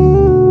sing,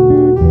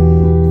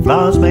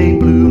 flowers may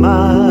bloom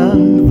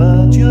and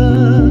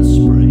verdure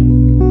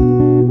spring.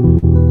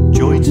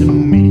 Joy to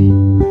me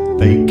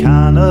they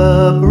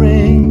canna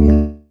bring,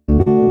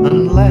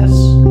 unless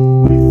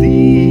with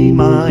thee,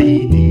 my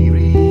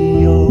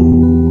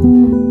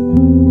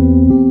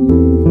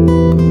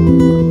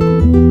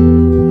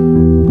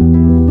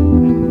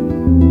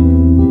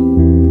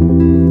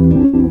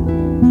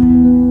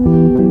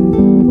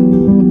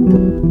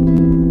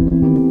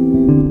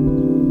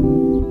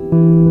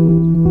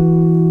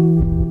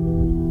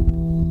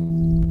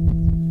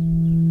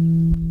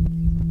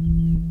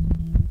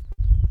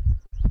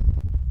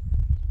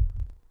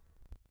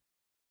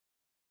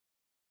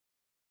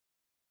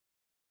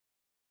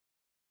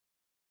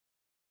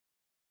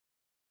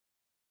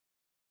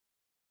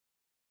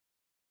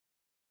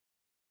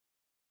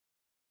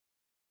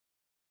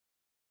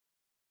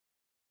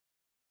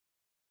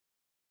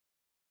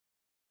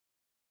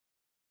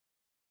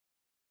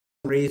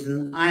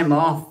reason, I'm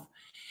off,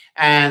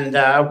 and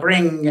I'll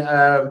bring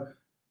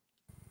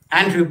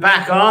Andrew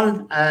back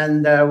on,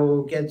 and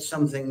we'll get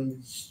something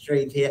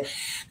straight here.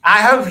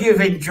 I hope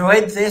you've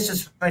enjoyed this,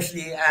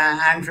 especially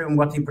Andrew and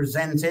what he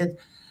presented.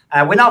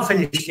 We're not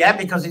finished yet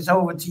because it's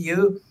over to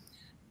you.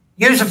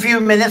 Use a few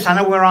minutes, I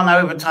know we're on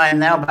overtime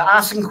now, but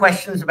ask some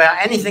questions about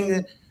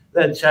anything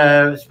that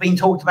has been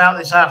talked about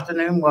this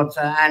afternoon, what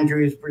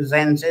Andrew has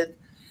presented.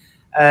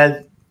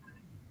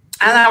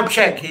 And I'll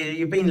check.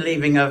 You've been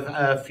leaving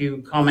a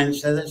few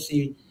comments there. Let's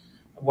see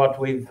what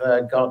we've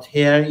got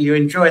here. You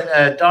enjoyed,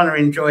 Donna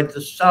enjoyed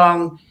the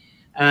song,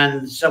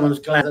 and someone's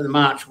glad that the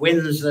March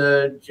winds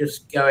are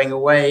just going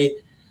away.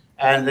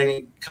 And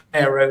then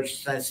Claire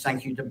Roach says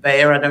thank you to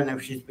Bayer. I don't know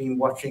if she's been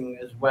watching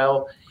as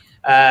well.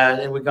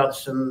 We've got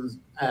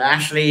some,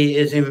 Ashley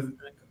is in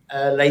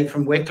late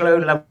from Wicklow.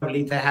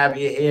 Lovely to have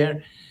you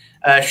here.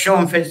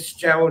 Sean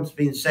Fitzgerald's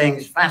been saying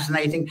it's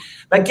fascinating.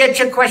 But get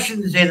your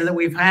questions in that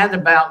we've had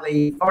about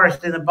the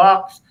forest in a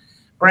box,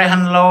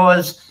 Brehon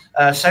laws,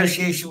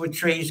 association with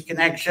trees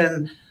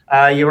connection,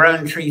 your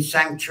own tree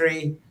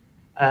sanctuary.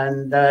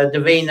 And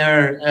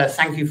Davina,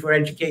 thank you for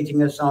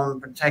educating us on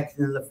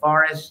protecting the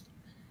forest.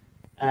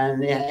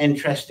 And yeah,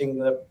 interesting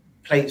that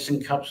plates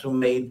and cups were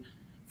made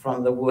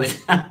from the wood.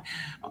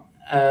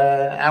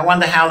 I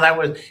wonder how that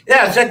was.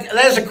 Yeah,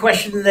 there's a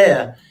question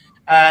there.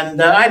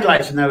 And I'd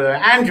like to know,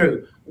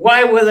 Andrew,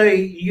 why were the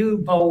yew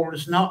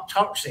bowls not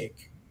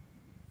toxic?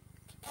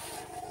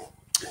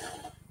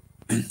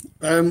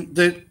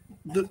 The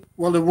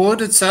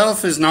wood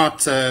itself is not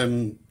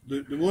the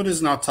wood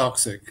is not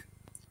toxic.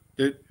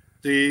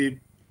 The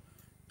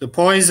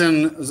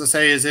poison, as I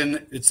say,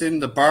 it's in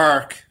the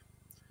bark,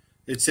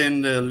 it's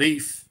in the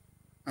leaf,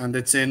 and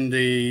it's in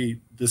the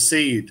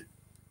seed.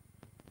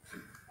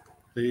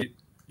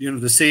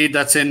 The seed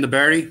that's in the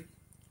berry.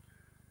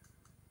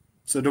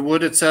 So the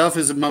wood itself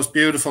is the most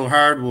beautiful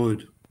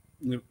hardwood.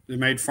 They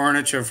made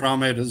furniture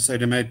from it. As I say,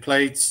 they made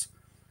plates,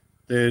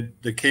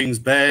 the king's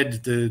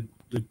bed,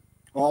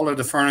 all of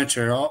the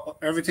furniture,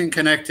 everything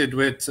connected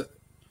with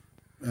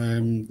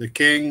the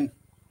king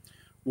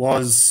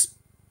was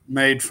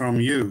made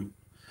from yew.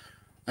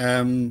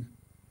 Again,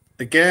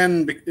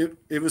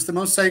 it was the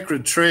most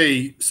sacred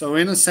tree. So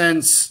in a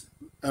sense,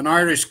 an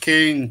Irish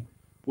king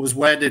was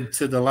wedded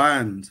to the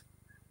land.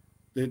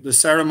 The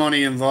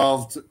ceremony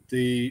involved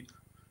the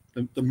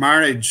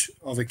marriage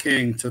of a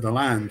king to the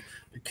land.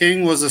 The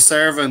king was a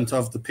servant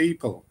of the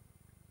people,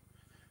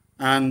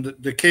 and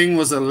the king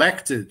was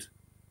elected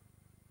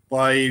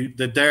by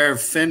the Deir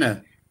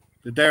Finne.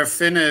 The Deir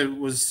Finne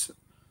was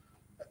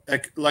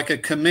like a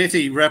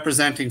committee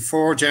representing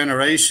 4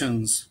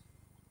 generations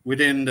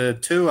within the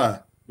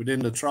Tua,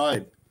 within the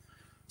tribe.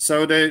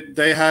 So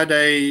they had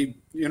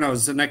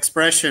as an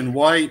expression,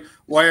 why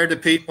are the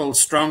people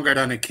stronger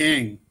than a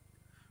king?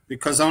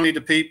 Because only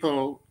the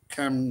people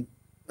can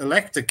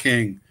elect a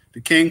king.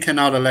 The king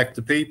cannot elect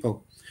the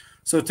people.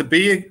 So to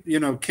be,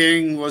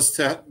 king was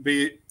to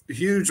be a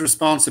huge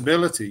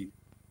responsibility.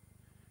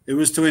 It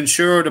was to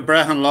ensure the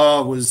Brehon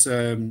law was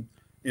in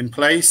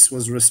place,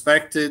 was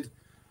respected.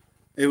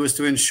 It was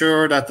to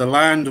ensure that the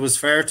land was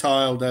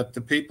fertile, that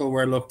the people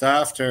were looked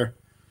after,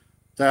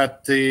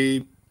 that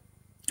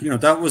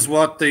that was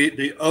what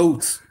the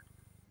oath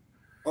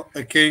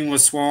a king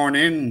was sworn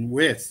in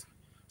with.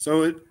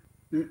 So it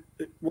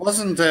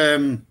wasn't,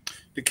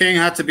 the king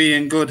had to be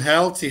in good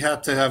health. He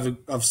had to have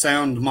of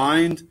sound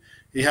mind.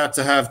 He had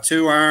to have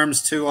 2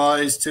 arms, 2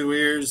 eyes, 2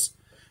 ears.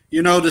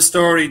 You know the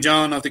story,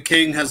 John, of the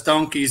king has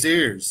donkey's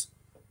ears.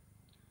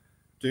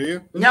 Do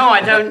you? No,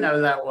 I don't know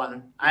that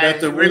one.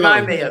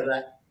 Remind me of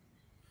that.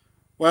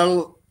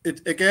 Well,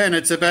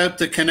 it's about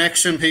the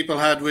connection people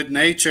had with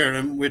nature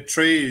and with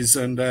trees.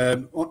 And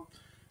there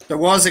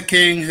was a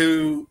king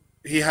who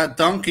he had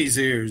donkey's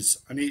ears,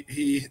 and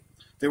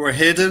they were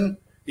hidden.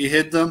 He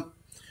hid them.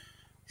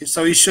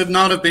 So he should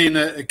not have been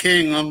a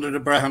king under the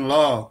Brehon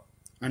law.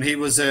 And he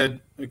was a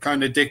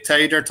kind of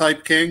dictator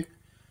type king.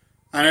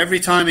 And every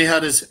time he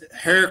had his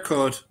hair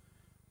cut,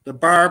 the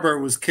barber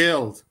was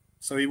killed.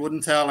 So he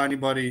wouldn't tell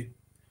anybody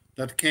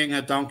that the king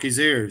had donkey's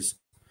ears.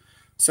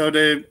 So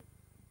the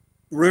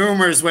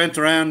rumors went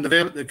around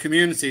the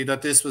community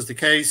that this was the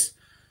case.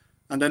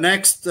 And the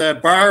next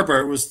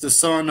barber was the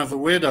son of a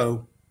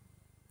widow.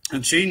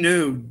 And she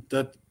knew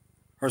that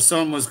her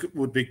son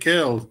would be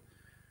killed.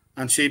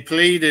 And she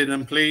pleaded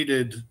and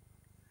pleaded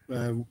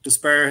to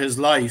spare his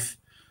life.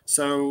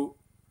 So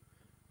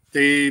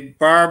the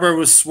barber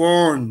was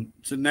sworn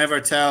to never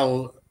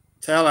tell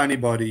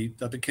anybody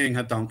that the king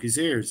had donkey's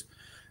ears.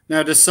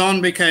 Now the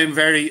son became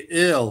very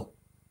ill,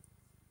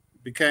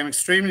 became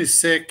extremely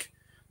sick,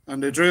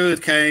 and the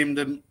druid came,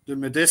 the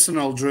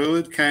medicinal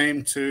druid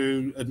came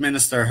to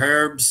administer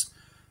herbs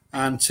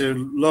and to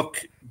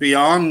look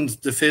beyond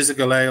the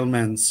physical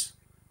ailments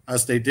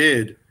as they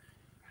did.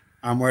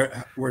 And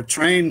we're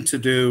trained to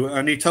do.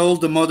 And he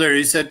told the mother,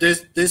 he said,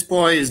 this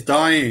boy is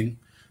dying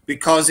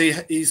because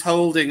he's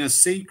holding a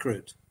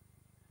secret.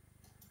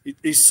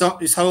 He's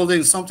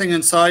holding something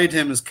inside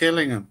him is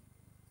killing him.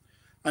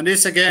 And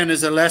this again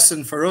is a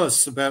lesson for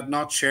us about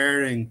not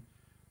sharing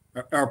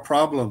our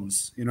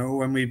problems. You know,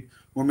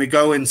 when we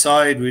go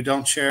inside, we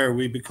don't share,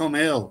 we become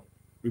ill,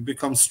 we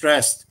become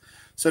stressed.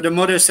 So the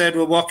mother said,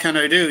 well, what can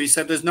I do? He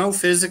said, there's no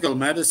physical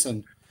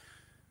medicine.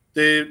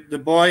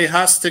 The boy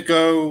has to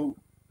go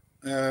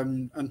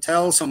and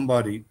tell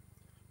somebody.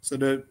 So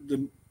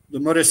the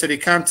mother said he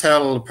can't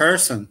tell a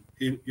person.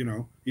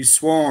 He's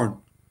sworn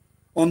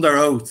under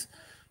oath.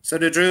 So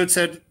the druid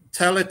said,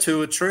 tell it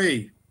to a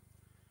tree.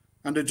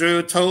 And the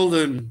druid told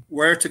him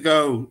where to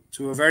go,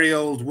 to a very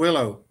old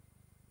willow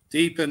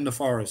deep in the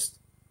forest.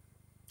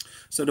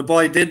 So the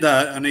boy did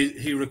that, and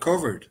he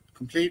recovered,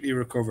 completely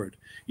recovered.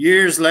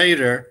 Years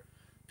later,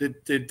 the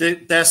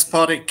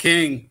despotic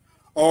king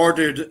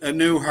ordered a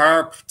new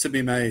harp to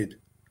be made.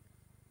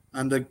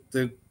 And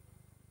the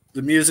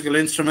musical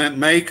instrument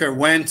maker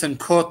went and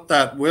cut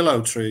that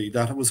willow tree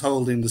that was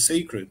holding the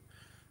secret.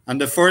 And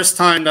the first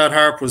time that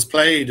harp was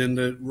played in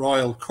the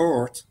royal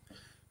court,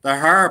 the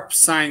harp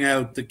sang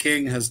out, "The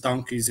king has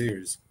donkey's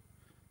ears,"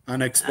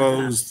 and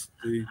exposed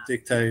the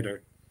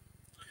dictator.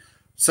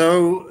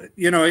 So,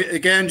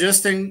 again,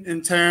 just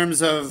in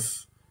terms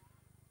of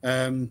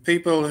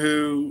people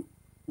who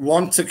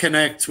want to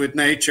connect with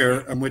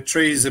nature and with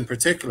trees in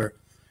particular,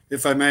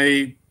 if I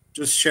may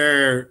just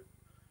share,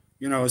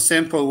 a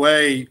simple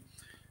way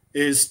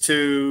is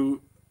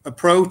to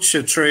approach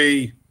a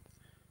tree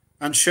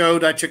and show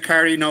that you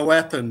carry no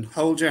weapon.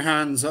 Hold your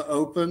hands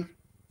open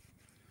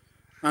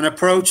and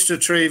approach the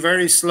tree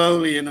very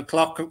slowly in a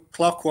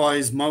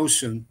clockwise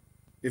motion,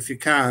 if you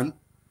can.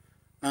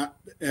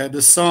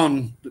 The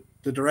sun,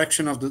 the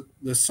direction of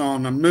the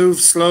sun, and move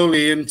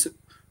slowly into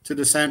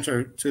the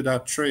center to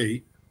that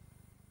tree.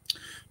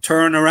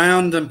 Turn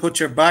around and put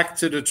your back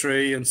to the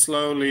tree and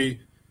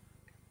slowly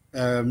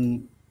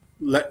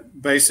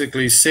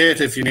basically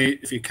sit,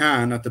 if you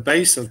can, at the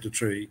base of the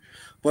tree.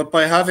 But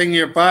by having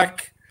your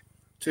back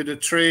to the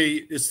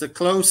tree, it's the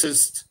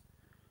closest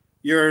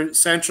your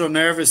central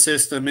nervous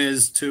system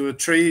is to a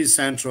tree's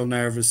central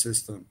nervous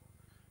system,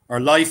 or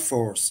life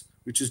force,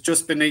 which is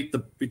just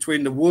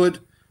between the wood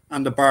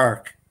and the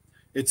bark.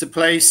 It's a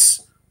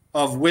place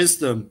of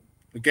wisdom,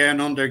 again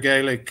under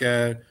Gaelic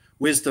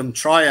wisdom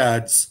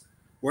triads,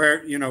 where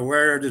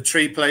are the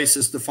three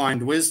places to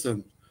find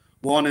wisdom.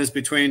 One is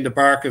between the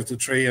bark of the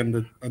tree and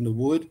the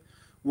wood.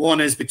 One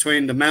is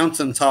between the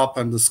mountaintop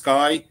and the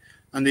sky,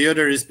 and the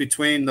other is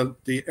between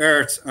the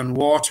earth and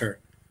water.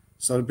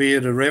 So be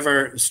it a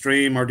river, a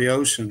stream, or the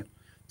ocean.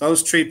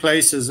 Those three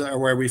places are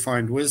where we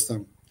find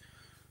wisdom.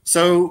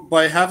 So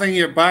by having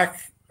your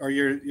back or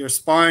your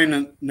spine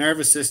and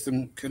nervous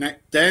system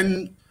connect,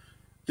 then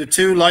the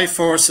two life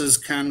forces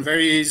can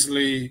very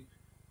easily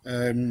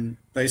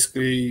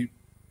basically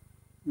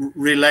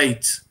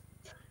relate.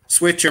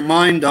 Switch your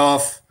mind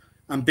off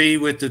and be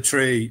with the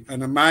tree,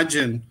 and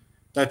imagine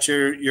that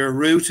you're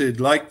rooted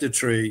like the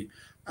tree.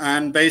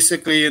 And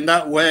basically in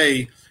that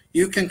way,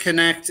 you can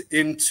connect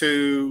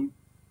into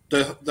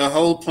the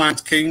whole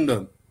plant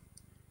kingdom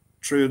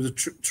through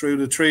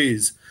the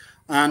trees,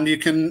 and you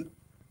can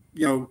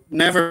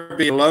never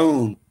be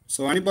alone.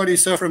 So anybody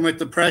suffering with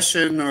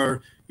depression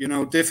or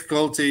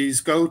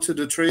difficulties, go to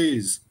the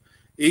trees.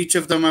 Each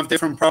of them have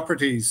different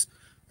properties.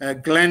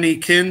 Glennie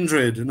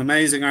Kindred, an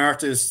amazing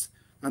artist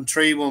and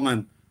tree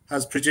woman,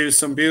 has produced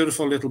some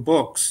beautiful little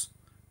books.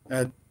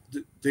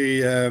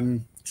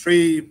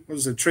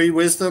 Tree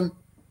Wisdom,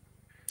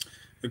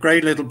 a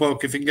great little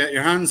book if you can get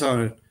your hands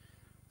on it.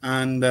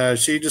 And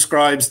she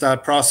describes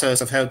that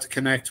process of how to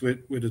connect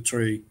with a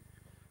tree,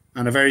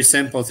 and a very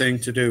simple thing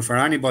to do for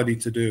anybody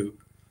to do.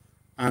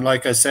 And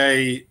like I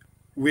say,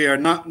 we are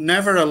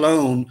never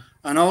alone,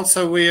 and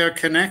also we are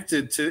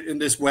connected in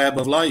this web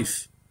of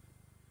life.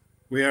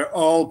 We are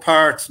all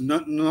part.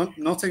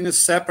 Nothing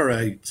is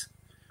separate.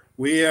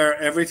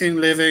 Everything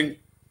living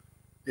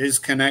is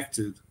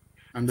connected,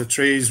 and the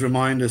trees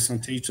remind us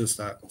and teach us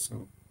that.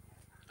 So.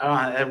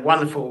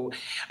 Wonderful.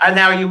 And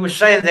now you were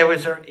saying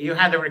you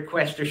had a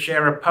request to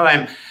share a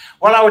poem.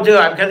 What I will do,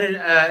 I'm going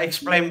to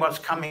explain what's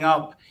coming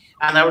up,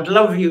 and I would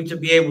love you to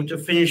be able to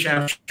finish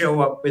our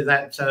show up with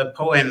that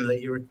poem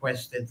that you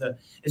requested.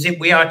 Is it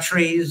 "We Are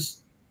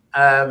Trees"?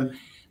 There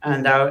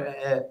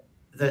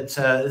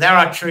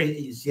are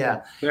trees.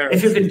 Yeah.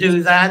 If you can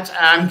do that,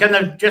 I'm going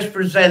to just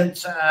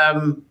present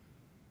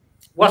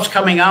what's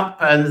coming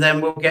up, and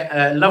then we'll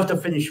get. Love to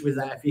finish with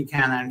that if you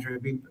can, Andrew.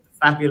 It'd be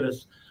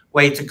fabulous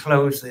way to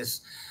close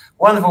this.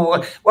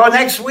 Wonderful. Well,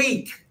 next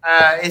week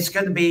it's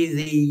going to be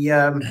the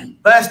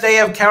birthday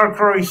of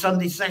Carrowcrory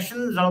Sunday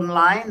Sessions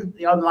online,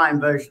 the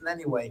online version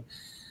anyway.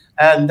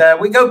 And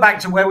we go back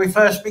to where we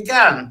first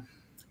began.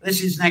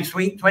 This is next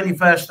week,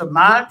 21st of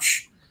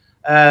March.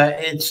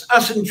 It's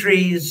Us and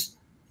Trees,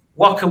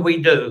 What Can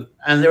We Do?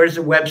 And there is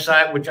a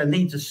website which I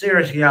need to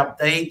seriously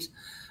update.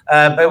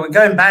 But we're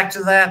going back to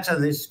that,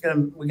 and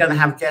we're going to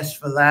have guests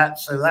for that.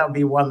 So that'll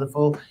be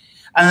wonderful.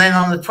 And then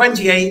on the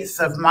 28th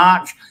of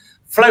March,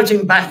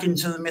 floating back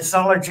into the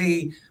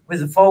mythology with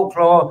the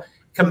folklore,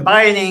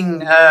 combining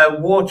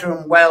water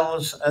and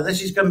wells.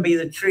 This is going to be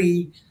the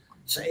tree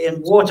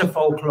in water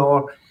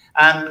folklore.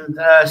 And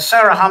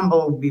Sarah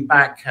Humble will be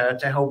back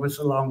to help us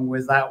along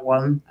with that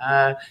one.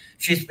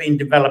 She's been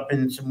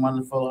developing some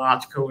wonderful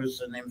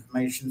articles and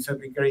information, so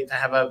it'd be great to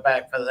have her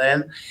back for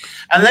then.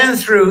 And then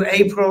through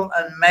April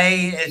and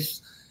May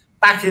is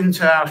back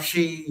into our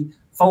She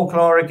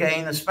folklore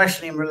again,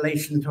 especially in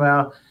relation to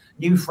our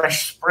new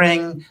fresh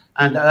spring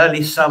and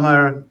early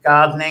summer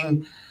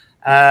gardening.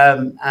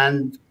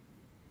 And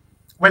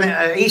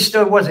when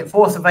Easter, was it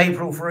 4th of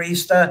April for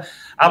Easter,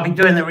 I'll be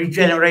doing the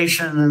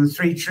regeneration and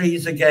 3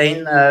 trees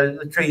again,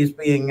 the trees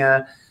being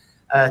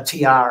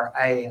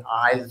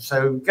TRAI.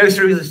 So go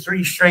through the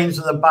 3 strains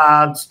of the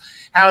bards,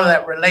 how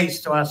that relates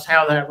to us,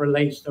 how that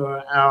relates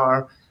to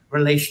our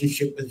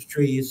relationship with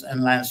trees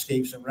and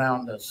landscapes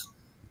around us.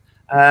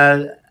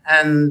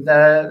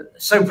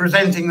 So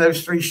presenting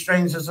those 3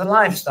 strains as a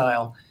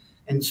lifestyle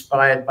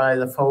inspired by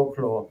the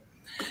folklore.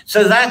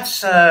 So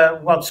that's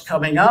what's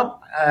coming up.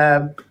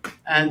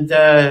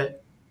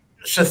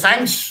 So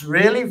thanks,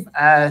 really.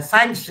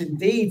 Thanks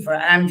indeed for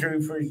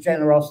Andrew for his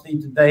generosity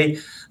today.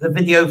 The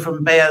video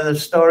from Bear the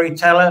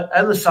Storyteller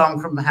and the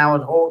song from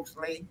Howard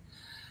Hawksley.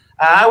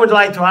 I would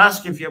like to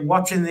ask, if you're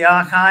watching the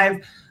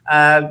archive,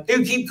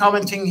 do keep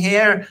commenting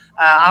here.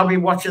 I'll be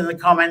watching the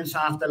comments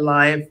after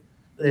live.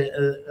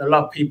 A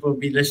lot of people will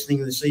be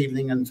listening this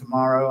evening and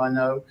tomorrow, I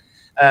know.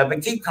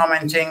 But keep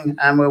commenting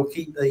and we'll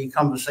keep the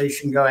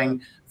conversation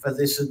going for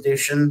this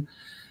edition.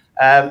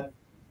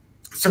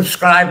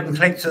 Subscribe and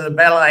click to the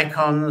bell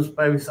icons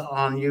both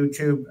on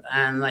YouTube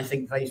and I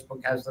think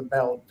Facebook has the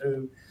bell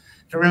too,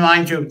 to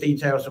remind you of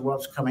details of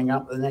what's coming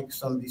up the next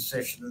Sunday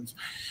sessions.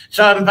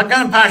 So I'm going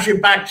to pass you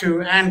back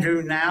to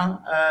Andrew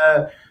now,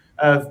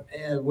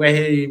 where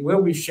he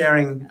will be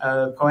sharing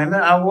a poem.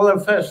 Well,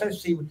 first,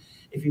 let's see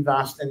if you've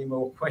asked any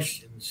more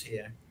questions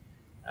here.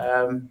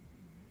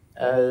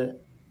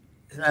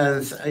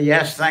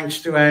 Yes, thanks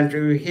to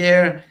Andrew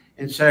here,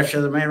 In Search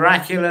of the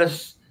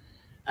Miraculous.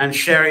 And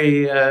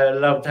Sherry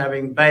loved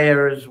having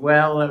Bayer as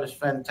well. That was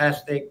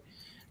fantastic.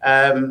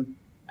 And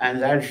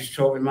Andrew's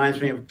talk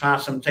reminds me of a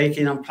class I'm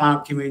taking on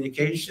plant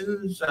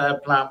communications,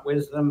 plant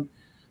wisdom.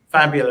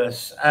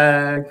 Fabulous.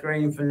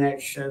 Green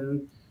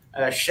connection.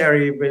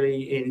 Sherry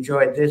really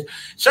enjoyed this.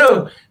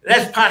 So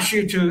let's pass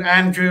you to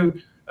Andrew,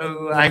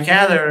 who I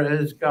gather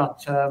has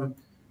got a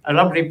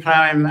lovely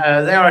poem.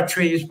 There Are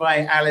Trees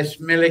by Alice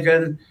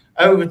Milligan.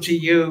 Over to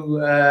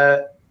you,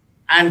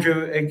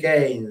 Andrew,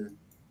 again.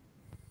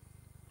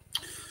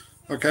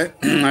 Okay,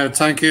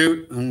 thank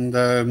you, and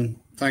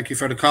thank you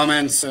for the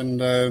comments.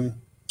 And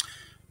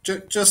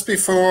just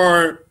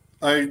before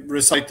I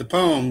recite the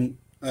poem,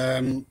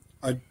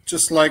 I'd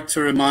just like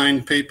to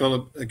remind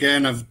people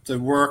again of the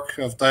work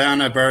of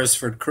Diana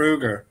Beresford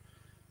Kruger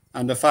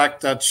and the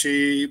fact that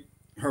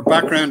her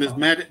background is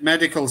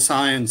medical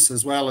science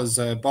as well as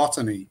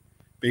botany,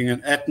 being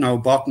an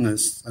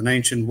ethnobotanist, an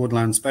ancient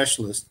woodland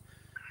specialist.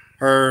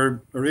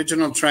 Her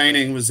original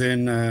training was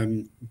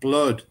in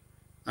blood,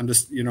 and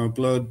just,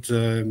 blood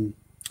and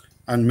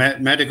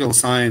medical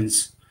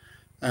science.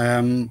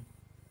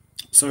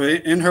 So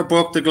in her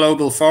book, The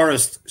Global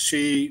Forest,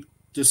 she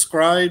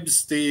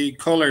describes the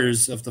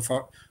colors of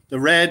the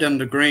red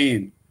and the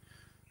green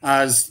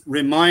as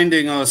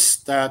reminding us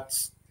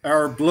that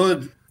our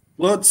blood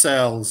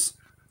cells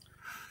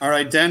are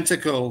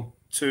identical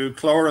to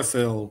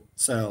chlorophyll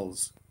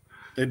cells.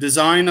 The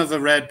design of a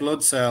red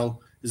blood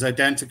cell is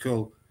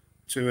identical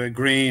to a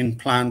green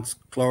plant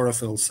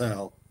chlorophyll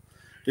cell.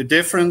 The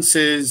difference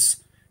is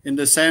in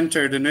the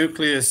center, the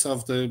nucleus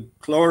of the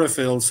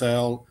chlorophyll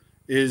cell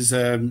is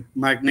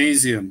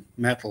magnesium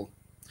metal.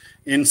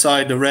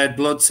 Inside the red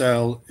blood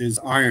cell is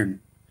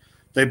iron.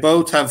 They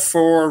both have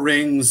 4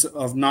 rings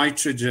of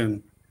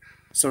nitrogen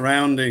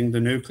surrounding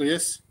the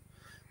nucleus,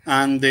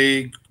 and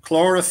the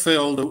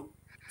chlorophyll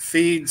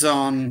feeds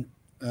on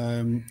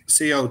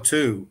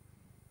CO2,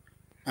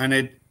 and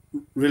it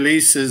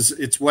releases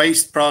its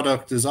waste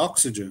product as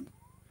oxygen.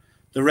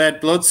 The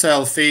red blood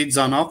cell feeds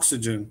on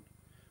oxygen,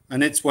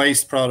 and its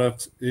waste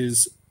product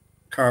is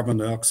carbon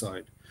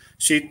dioxide.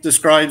 She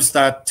describes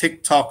that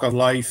tick-tock of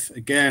life.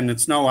 Again,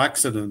 it's no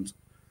accident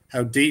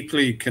how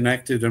deeply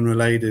connected and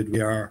related we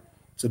are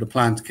to the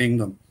plant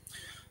kingdom.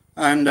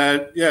 And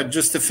yeah,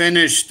 just to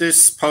finish,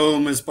 this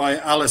poem is by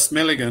Alice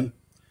Milligan.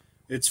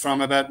 It's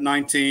from about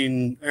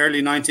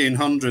early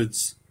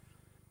 1900s,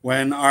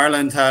 when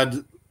Ireland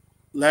had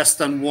less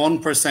than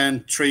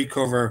 1% tree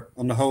cover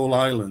on the whole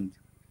island.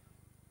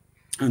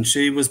 And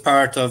she was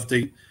part of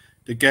the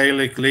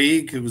Gaelic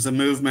League. It was a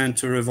movement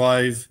to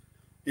revive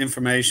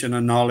information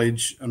and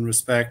knowledge and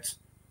respect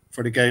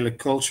for the Gaelic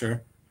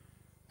culture.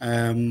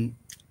 And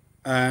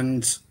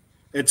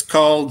it's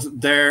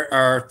called There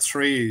Are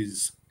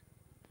Trees.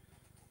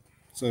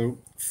 So,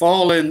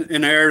 fallen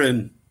in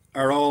Erin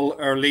are all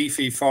our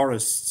leafy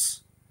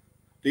forests.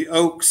 The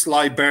oaks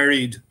lie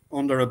buried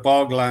under a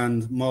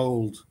bogland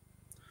mould.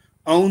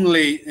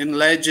 Only in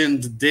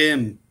legend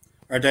dim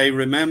are they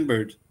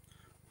remembered.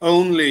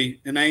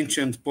 Only in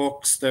ancient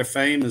books their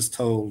fame is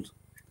told.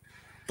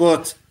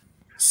 But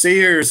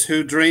seers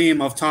who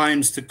dream of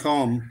times to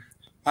come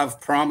have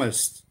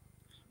promised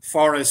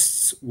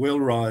forests will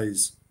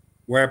rise,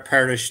 where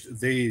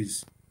perished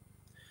these.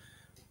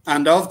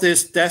 And of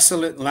this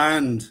desolate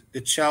land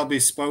it shall be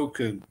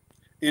spoken,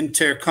 in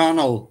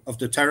Tyrconnell of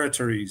the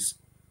territories,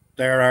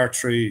 there are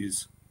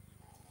trees.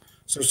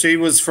 So she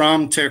was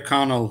from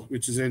Tyrconnell,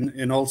 which is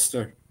in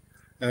Ulster,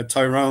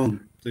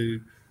 Tyrone, the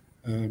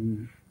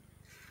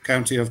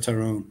county of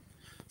Tyrone.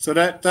 So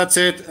that's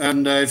it.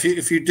 And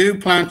if you do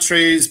plant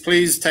trees,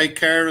 please take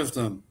care of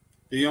them.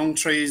 The young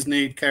trees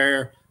need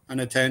care and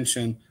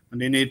attention,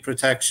 and they need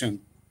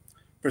protection.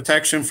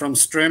 Protection from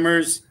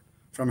strimmers,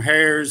 from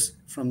hares,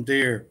 from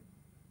deer.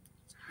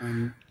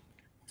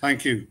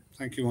 Thank you.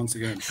 Thank you once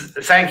again.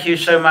 Thank you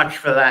so much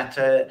for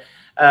that.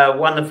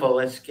 Wonderful.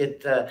 Let's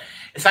get.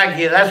 Thank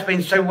you. That's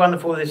been so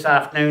wonderful this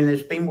afternoon.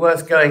 It's been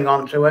worth going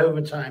on to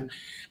overtime.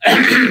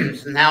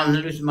 Now I'm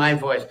losing my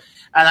voice,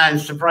 and I'm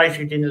surprised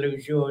you didn't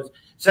lose yours.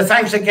 So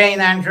thanks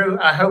again, Andrew.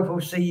 I hope we'll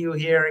see you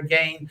here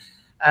again,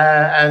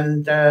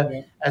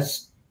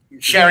 as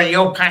sharing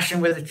your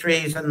passion with the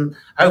trees, and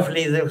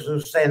hopefully this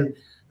will send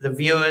the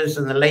viewers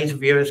and the later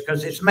viewers,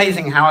 because it's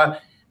amazing how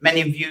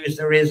many views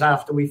there is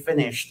after we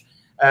finished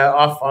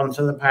off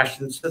onto the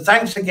passion. So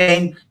thanks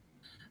again,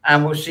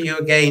 and we'll see you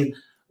again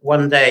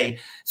one day.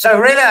 So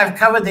really, I've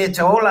covered it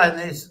all,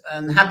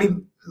 and happy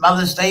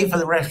Mother's Day for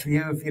the rest of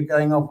you if you're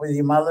going off with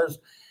your mothers.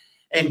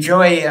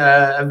 Enjoy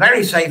a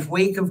very safe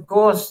week, of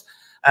course,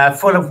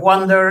 full of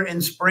wonder,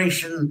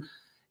 inspiration,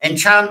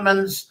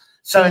 enchantments.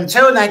 So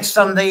until next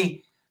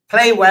Sunday,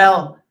 play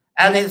well,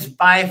 and it's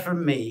bye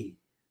from me.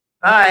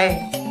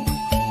 Bye.